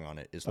every song on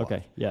it is live.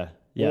 Okay, yeah.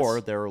 Yes. Or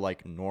there are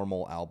like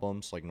normal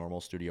albums, like normal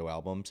studio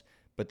albums,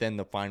 but then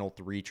the final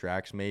 3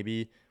 tracks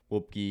maybe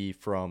will be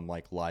from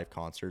like live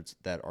concerts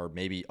that are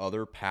maybe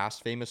other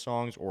past famous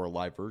songs or a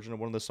live version of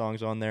one of the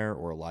songs on there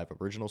or a live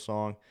original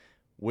song.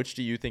 Which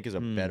do you think is a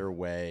better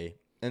way?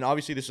 And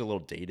obviously this is a little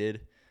dated,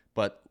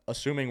 but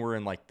assuming we're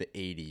in like the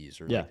 80s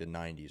or like the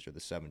 90s or the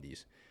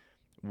 70s,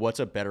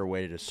 what's a better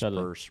way to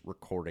disperse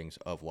recordings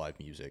of live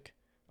music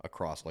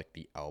across like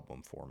the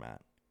album format?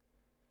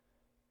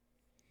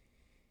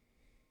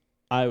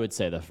 I would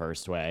say the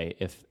first way.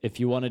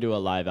 If you want to do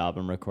a live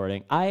album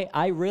recording,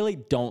 I really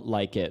don't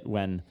like it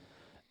when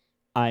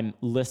I'm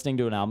listening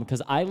to an album,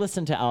 because I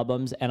listen to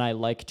albums and I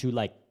like to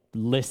like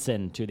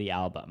listen to the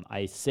album.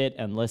 I sit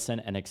and listen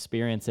and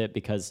experience it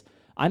because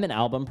I'm an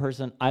album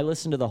person. I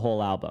listen to the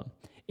whole album.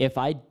 If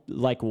I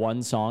like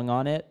one song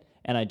on it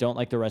and I don't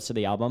like the rest of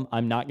the album,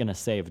 I'm not going to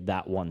save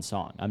that one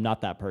song. I'm not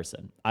that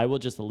person. I will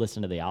just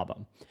listen to the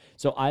album.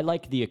 So I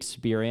like the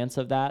experience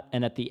of that.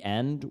 And at the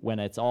end, when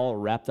it's all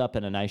wrapped up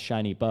in a nice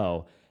shiny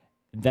bow,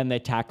 then they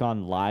tack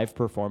on live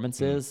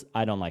performances.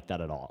 I don't like that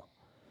at all.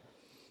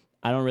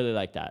 I don't really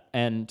like that.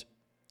 And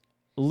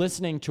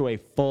listening to a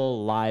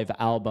full live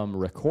album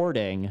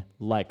recording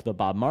like the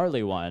Bob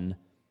Marley one,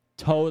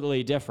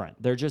 totally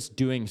different. They're just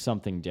doing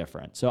something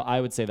different. So I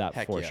would say that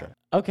for sure.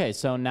 Okay,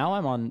 so now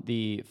I'm on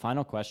the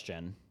final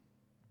question.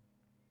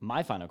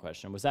 My final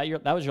question.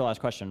 That was your last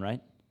question,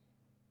 right?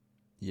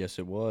 Yes,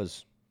 it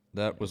was.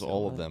 That was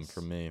all of them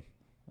from me.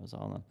 That was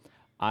all of them.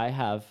 I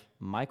have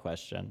my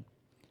question.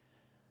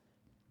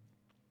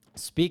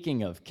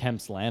 Speaking of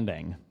Kemp's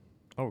Landing.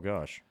 Oh,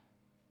 gosh.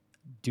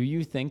 Do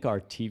you think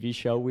our TV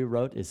show we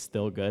wrote is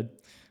still good?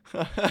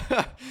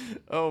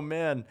 Oh,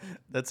 man.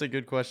 That's a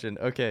good question.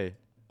 Okay.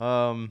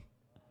 I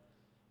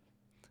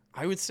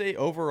would say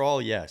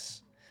overall,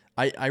 yes.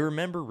 I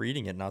remember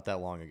reading it not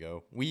that long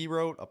ago. We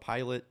wrote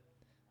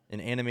an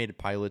animated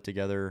pilot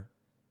together,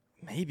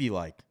 maybe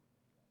like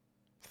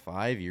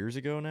 5 years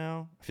ago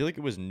now. I feel like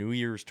it was New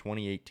Year's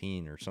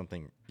 2018 or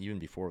something, even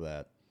before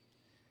that.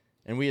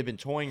 And we had been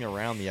toying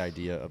around the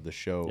idea of the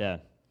show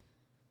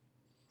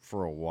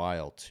for a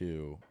while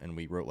too. And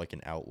we wrote like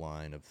an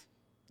outline of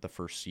the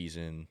first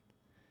season.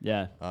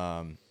 Yeah.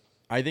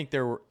 I think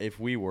if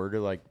we were to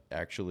like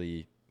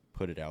actually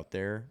put it out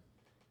there,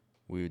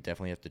 we would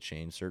definitely have to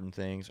change certain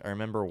things. I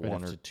remember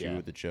one or two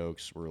of the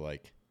jokes were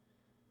like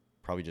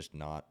probably just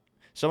not.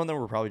 Some of them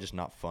were probably just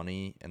not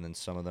funny, and then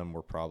some of them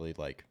were probably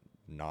like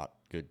not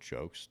good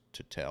jokes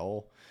to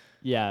tell.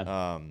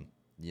 Yeah.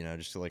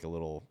 Just like a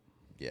little.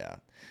 Yeah.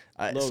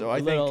 A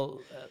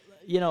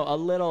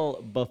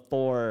little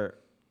before.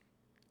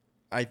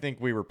 I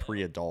think we were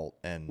pre-adult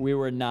and we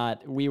were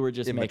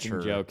just immature.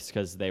 Making jokes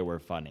because they were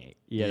funny.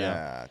 You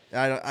know?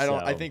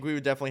 I think we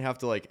would definitely have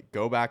to like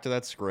go back to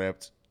that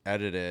script,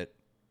 edit it.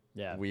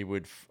 Yeah. We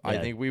would. I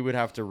think we would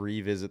have to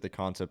revisit the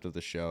concept of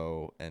the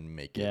show and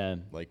make it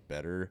like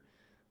better.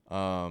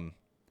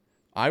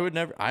 I would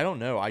never. I don't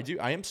know.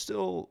 I am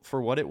still,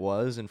 for what it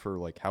was and for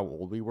like how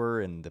old we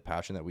were and the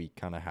passion that we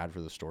kind of had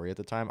for the story at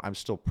the time, I'm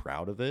still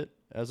proud of it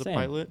as a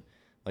pilot.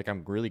 Like,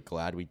 I'm really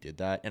glad we did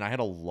that, and I had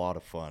a lot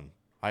of fun.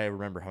 I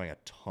remember having a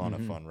ton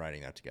of fun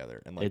writing that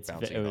together and like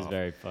bouncing it was off.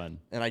 very fun.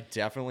 And I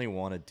definitely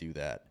want to do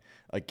that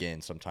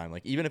again sometime.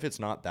 Like, even if it's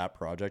not that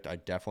project, I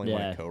definitely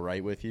want to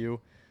co-write with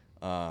you.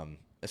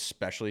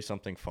 Especially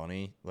something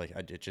funny. Like,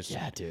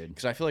 dude.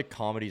 Because I feel like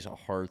comedy's a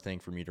hard thing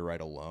for me to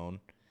write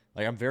alone.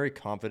 Like, I'm very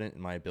confident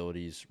in my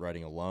abilities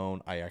writing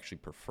alone. I actually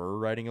prefer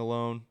writing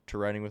alone to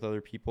writing with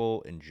other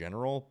people in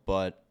general.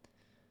 But,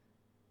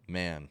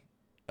 man,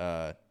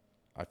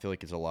 I feel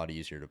like it's a lot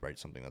easier to write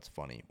something that's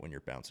funny when you're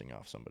bouncing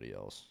off somebody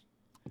else.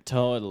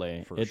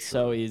 Totally. It's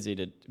so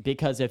easy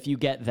because if you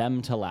get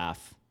them to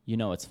laugh, you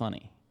know it's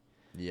funny.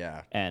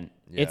 Yeah. And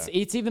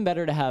it's even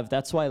better to have,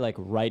 that's why like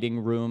writing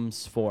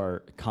rooms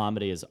for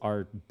comedies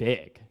are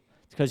big.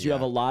 It's because you have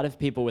a lot of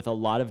people with a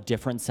lot of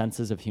different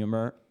senses of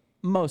humor.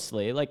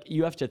 Mostly, like,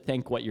 you have to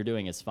think what you're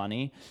doing is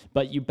funny,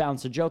 but you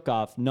bounce a joke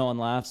off, no one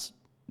laughs,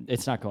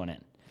 it's not going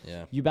in.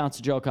 Yeah. You bounce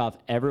a joke off,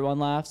 everyone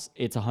laughs,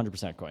 it's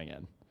 100% going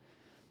in.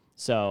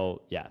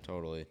 So, yeah.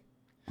 Totally.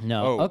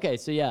 No. Oh. Okay,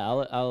 so yeah,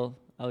 I'll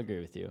agree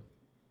with you.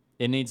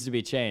 It needs to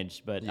be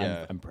changed, but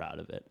I'm proud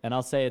of it. And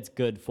I'll say it's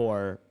good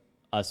for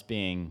us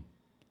being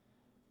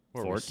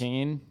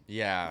 14.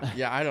 Yeah.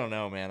 Yeah, I don't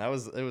know, man. It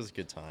was a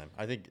good time.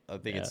 I think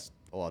it's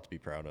a lot to be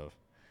proud of.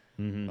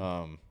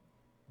 Mm-hmm.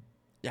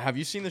 Yeah, have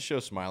you seen the show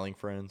Smiling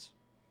Friends?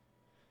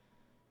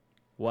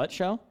 What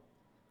show?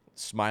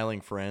 Smiling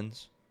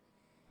Friends.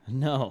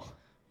 No.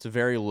 It's a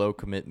very low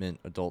commitment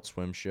Adult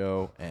Swim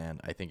show,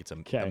 and I think it's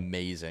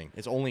amazing.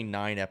 It's only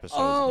 9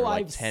 episodes. Oh, and they're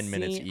like 10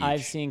 minutes each.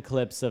 I've seen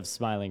clips of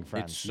Smiling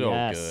Friends. It's so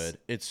good.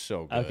 It's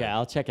so good. Okay,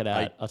 I'll check it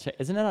out. I'll check.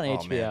 Isn't it on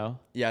HBO? Man.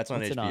 Yeah, it's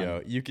on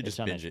HBO. You could just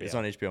binge it. It's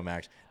on HBO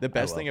Max. The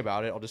best thing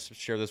about it, I'll just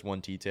share this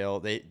one detail.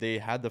 They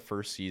had the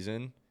first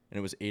season, and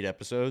it was 8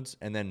 episodes,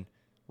 and then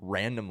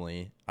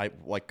randomly,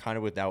 kind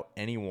of without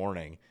any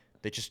warning,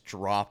 they just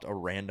dropped a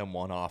random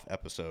one-off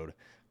episode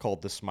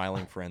called The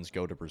Smiling Friends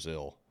Go to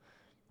Brazil.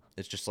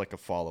 It's just like a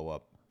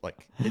follow-up.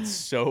 Like, it's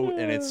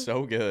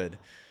so good.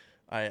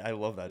 I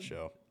love that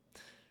show.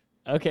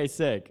 Okay,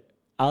 sick.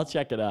 I'll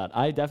check it out.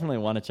 I definitely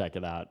want to check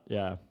it out.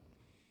 Yeah.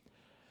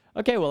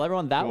 Okay, well,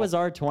 everyone, that was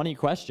our 20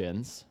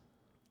 questions.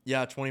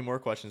 Yeah, 20 more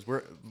questions.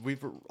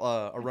 We've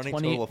a running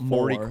 20 total of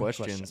 40 more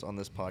questions questions. on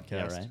this podcast.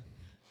 Yeah, right.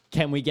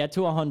 Can we get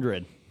to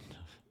 100?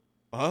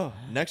 Oh,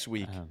 next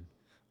week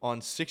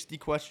on 60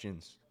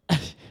 questions.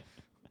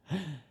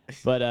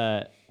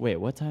 But wait,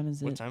 what time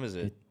is it? What time is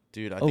it?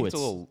 Dude, I think it's a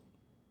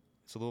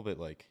little bit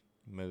like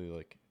maybe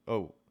like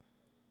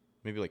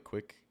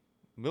quick,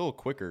 a little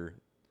quicker.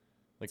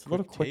 Like it's a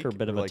little quicker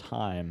bit of a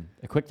time.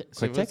 A quick so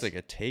quick it's takes? like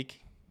a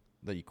take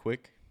that you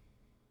quick.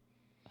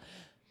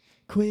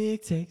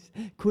 Quick takes.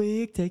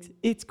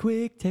 It's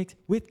quick takes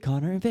with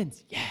Connor and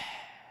Vince. Yeah.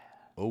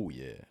 Oh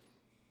yeah.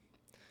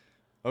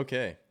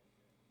 Okay,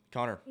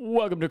 Connor.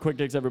 Welcome to Quick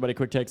Takes, everybody.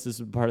 Quick Takes. This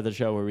is part of the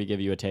show where we give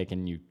you a take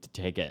and you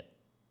take it.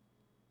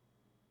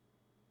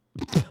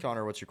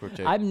 Connor, what's your quick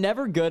take? I'm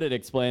never good at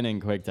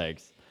explaining quick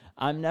takes.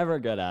 I'm never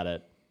good at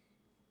it.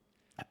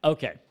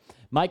 Okay.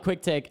 My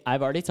quick take,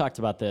 I've already talked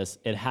about this.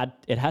 It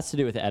has to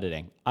do with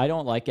editing. I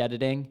don't like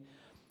editing,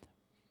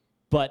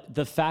 but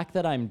the fact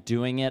that I'm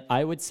doing it,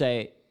 I would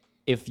say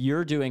if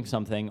you're doing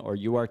something or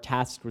you are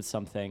tasked with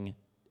something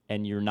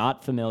and you're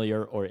not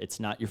familiar or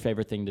it's not your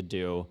favorite thing to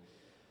do,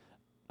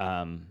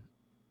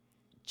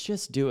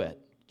 just do it.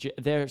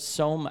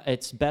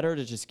 It's better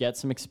to just get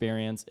some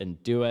experience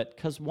and do it,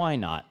 because why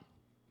not?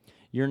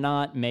 You're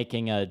not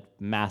making a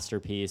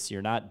masterpiece.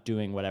 You're not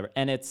doing whatever.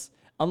 And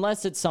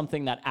unless it's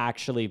something that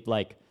actually,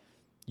 like,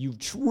 you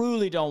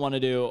truly don't want to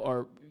do,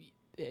 or,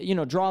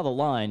 draw the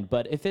line.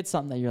 But if it's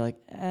something that you're like,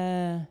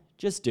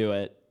 just do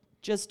it.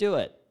 Just do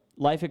it.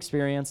 Life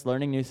experience,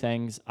 learning new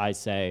things, I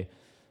say,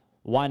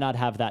 why not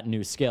have that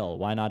new skill?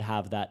 Why not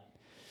have that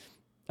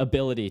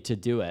ability to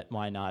do it?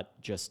 Why not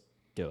just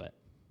do it?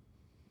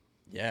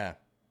 Yeah.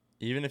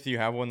 Even if you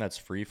have one that's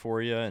free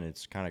for you and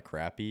it's kind of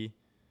crappy.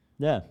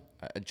 Yeah.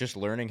 Just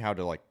learning how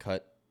to like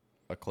cut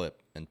a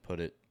clip and put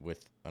it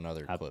with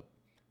another clip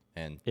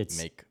and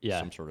make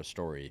some sort of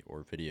story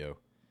or video.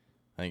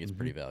 I think it's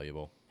pretty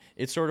valuable.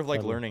 It's sort of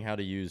like learning how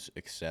to use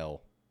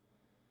Excel.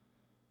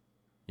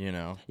 At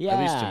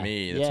least to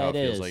me, that's how it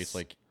feels like. It's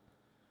like,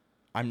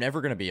 I'm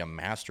never going to be a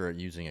master at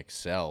using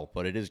Excel,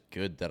 but it is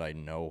good that I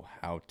know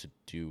how to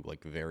do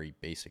like very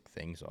basic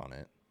things on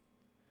it.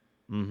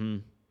 Mm-hmm.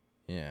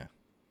 Yeah.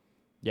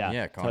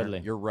 Yeah, Connor, totally.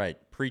 You're right.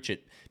 Preach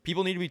it.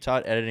 People need to be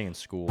taught editing in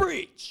school.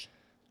 Preach.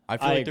 I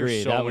feel like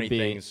there's so many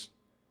things.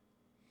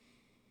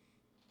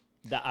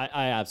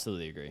 I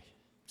absolutely agree.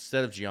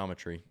 Instead of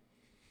geometry.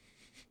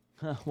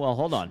 Well,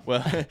 hold on.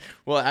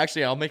 Well,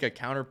 actually, I'll make a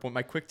counterpoint.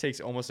 My quick take's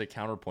almost a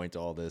counterpoint to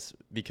all this,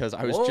 because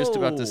I was just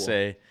about to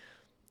say,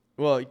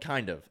 well,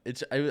 kind of.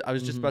 I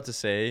was just about to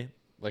say,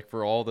 like,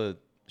 for all the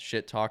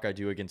shit talk I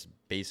do against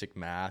basic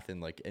math and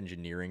like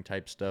engineering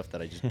type stuff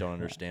that I just don't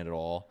understand at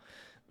all.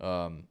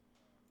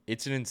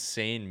 It's an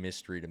insane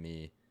mystery to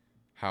me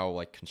how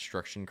like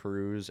construction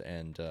crews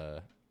and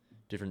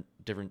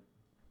different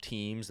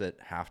teams that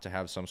have to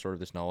have some sort of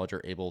this knowledge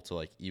are able to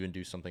like even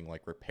do something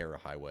like repair a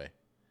highway.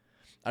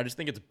 I just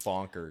think it's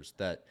bonkers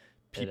that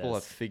people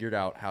have figured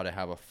out how to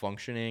have a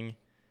functioning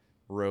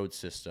road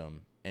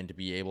system and to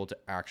be able to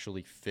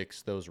actually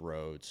fix those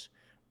roads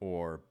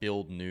or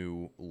build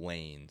new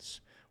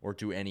lanes or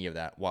do any of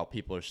that while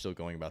people are still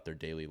going about their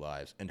daily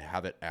lives, and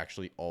have it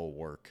actually all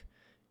work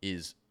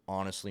is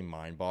honestly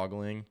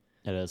mind-boggling.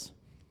 It is.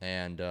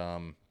 And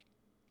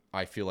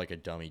I feel like a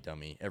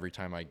dummy every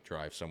time I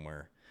drive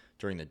somewhere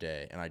during the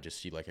day and I just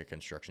see like a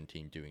construction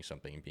team doing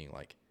something and being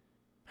like,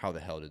 how the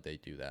hell did they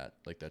do that?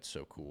 Like, that's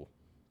so cool.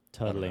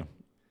 Totally.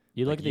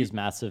 You look at these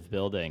massive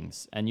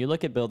buildings, and you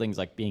look at buildings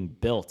like being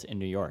built in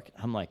New York.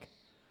 I'm like,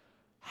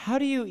 how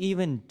do you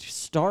even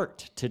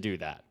start to do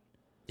that?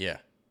 Yeah.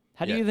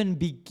 How do you even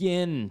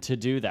begin to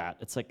do that?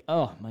 It's like,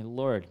 oh, my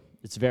Lord.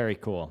 It's very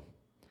cool.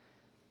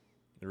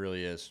 It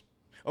really is.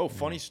 Oh,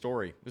 funny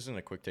story. This isn't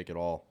a quick take at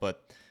all,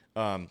 but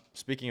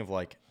speaking of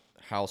like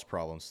house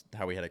problems,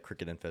 how we had a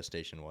cricket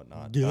infestation and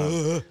whatnot.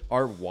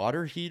 Our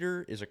water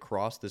heater is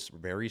across this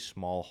very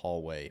small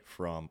hallway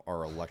from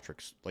our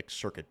electric like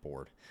circuit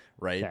board,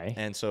 right? Okay.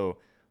 And so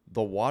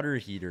the water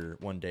heater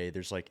one day,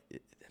 there's like,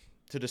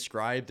 to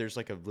describe, there's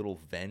like a little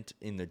vent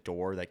in the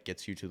door that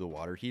gets you to the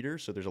water heater.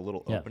 So there's a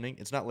little opening.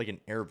 It's not like an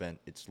air vent.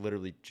 It's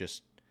literally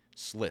just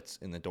slits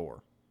in the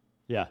door.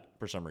 Yeah.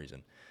 For some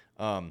reason.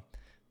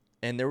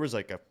 And there was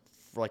like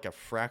a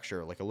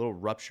fracture, like a little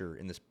rupture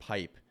in this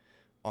pipe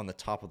on the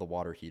top of the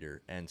water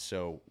heater. And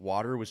so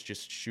water was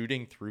just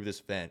shooting through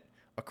this vent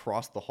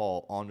across the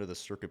hall onto the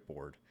circuit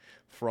board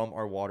from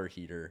our water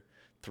heater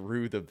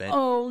through the vent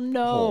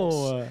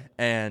holes.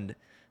 And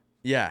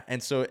yeah,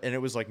 and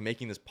it was like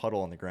making this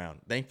puddle on the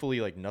ground.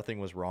 Thankfully, like nothing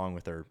was wrong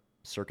with our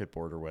circuit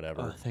board or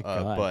whatever. Oh, thank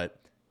God.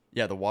 But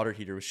yeah, the water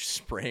heater was just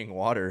spraying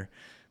water,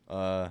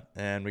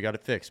 and we got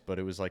it fixed. But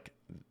it was like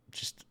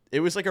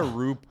a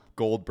Rube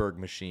Goldberg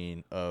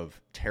machine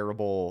of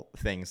terrible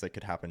things that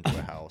could happen to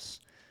a house.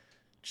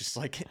 Just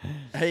like,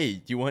 hey,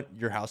 do you want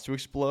your house to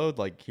explode?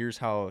 Like, here's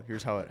how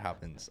it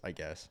happens, I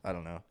guess. I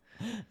don't know.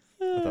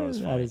 I thought it was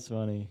funny. That is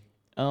funny.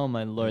 Oh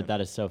my lord,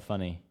 that is so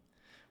funny.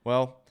 Well,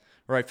 all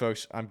right,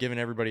 folks. I'm giving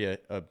everybody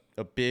a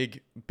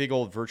big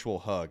old virtual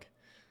hug.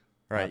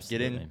 All right,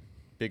 Absolutely. get in.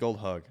 Big old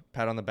hug.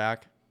 Pat on the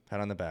back. Pat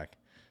on the back.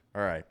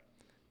 All right.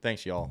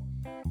 Thanks, y'all.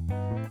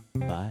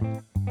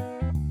 Bye.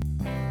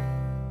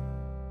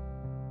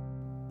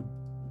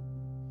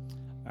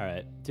 All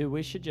right, dude.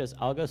 We should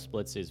I'll go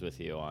splitsies with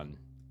you on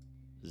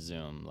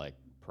Zoom, like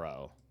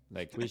pro.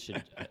 Like we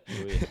should.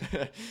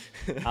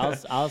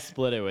 I'll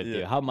split it with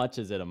you. How much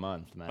is it a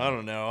month, man? I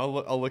don't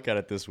know. I'll look at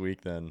it this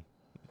week then.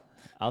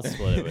 I'll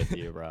split it with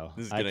you, bro.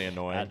 This is getting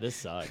annoying. This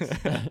sucks.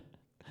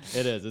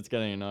 It is. It's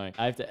getting annoying.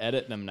 I have to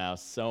edit them now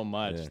so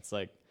much. Yeah. It's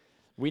like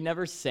we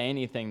never say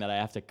anything that I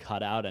have to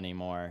cut out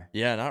anymore.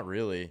 Yeah, not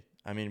really.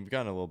 I mean, we've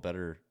gotten a little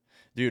better,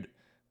 dude.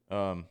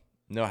 No,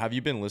 have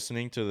you been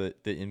listening to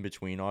the in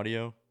between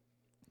audio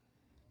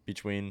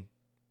between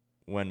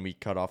when we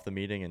cut off the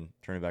meeting and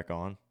turn it back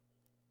on?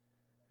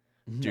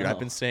 Dude, I've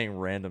been saying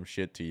random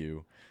shit to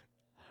you.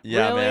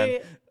 Yeah,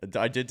 really? man.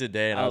 I did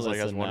today, and I was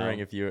wondering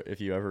now.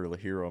 if you ever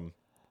hear them.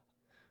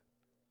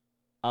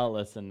 I'll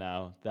listen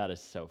now. That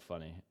is so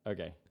funny.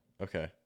 Okay. Okay.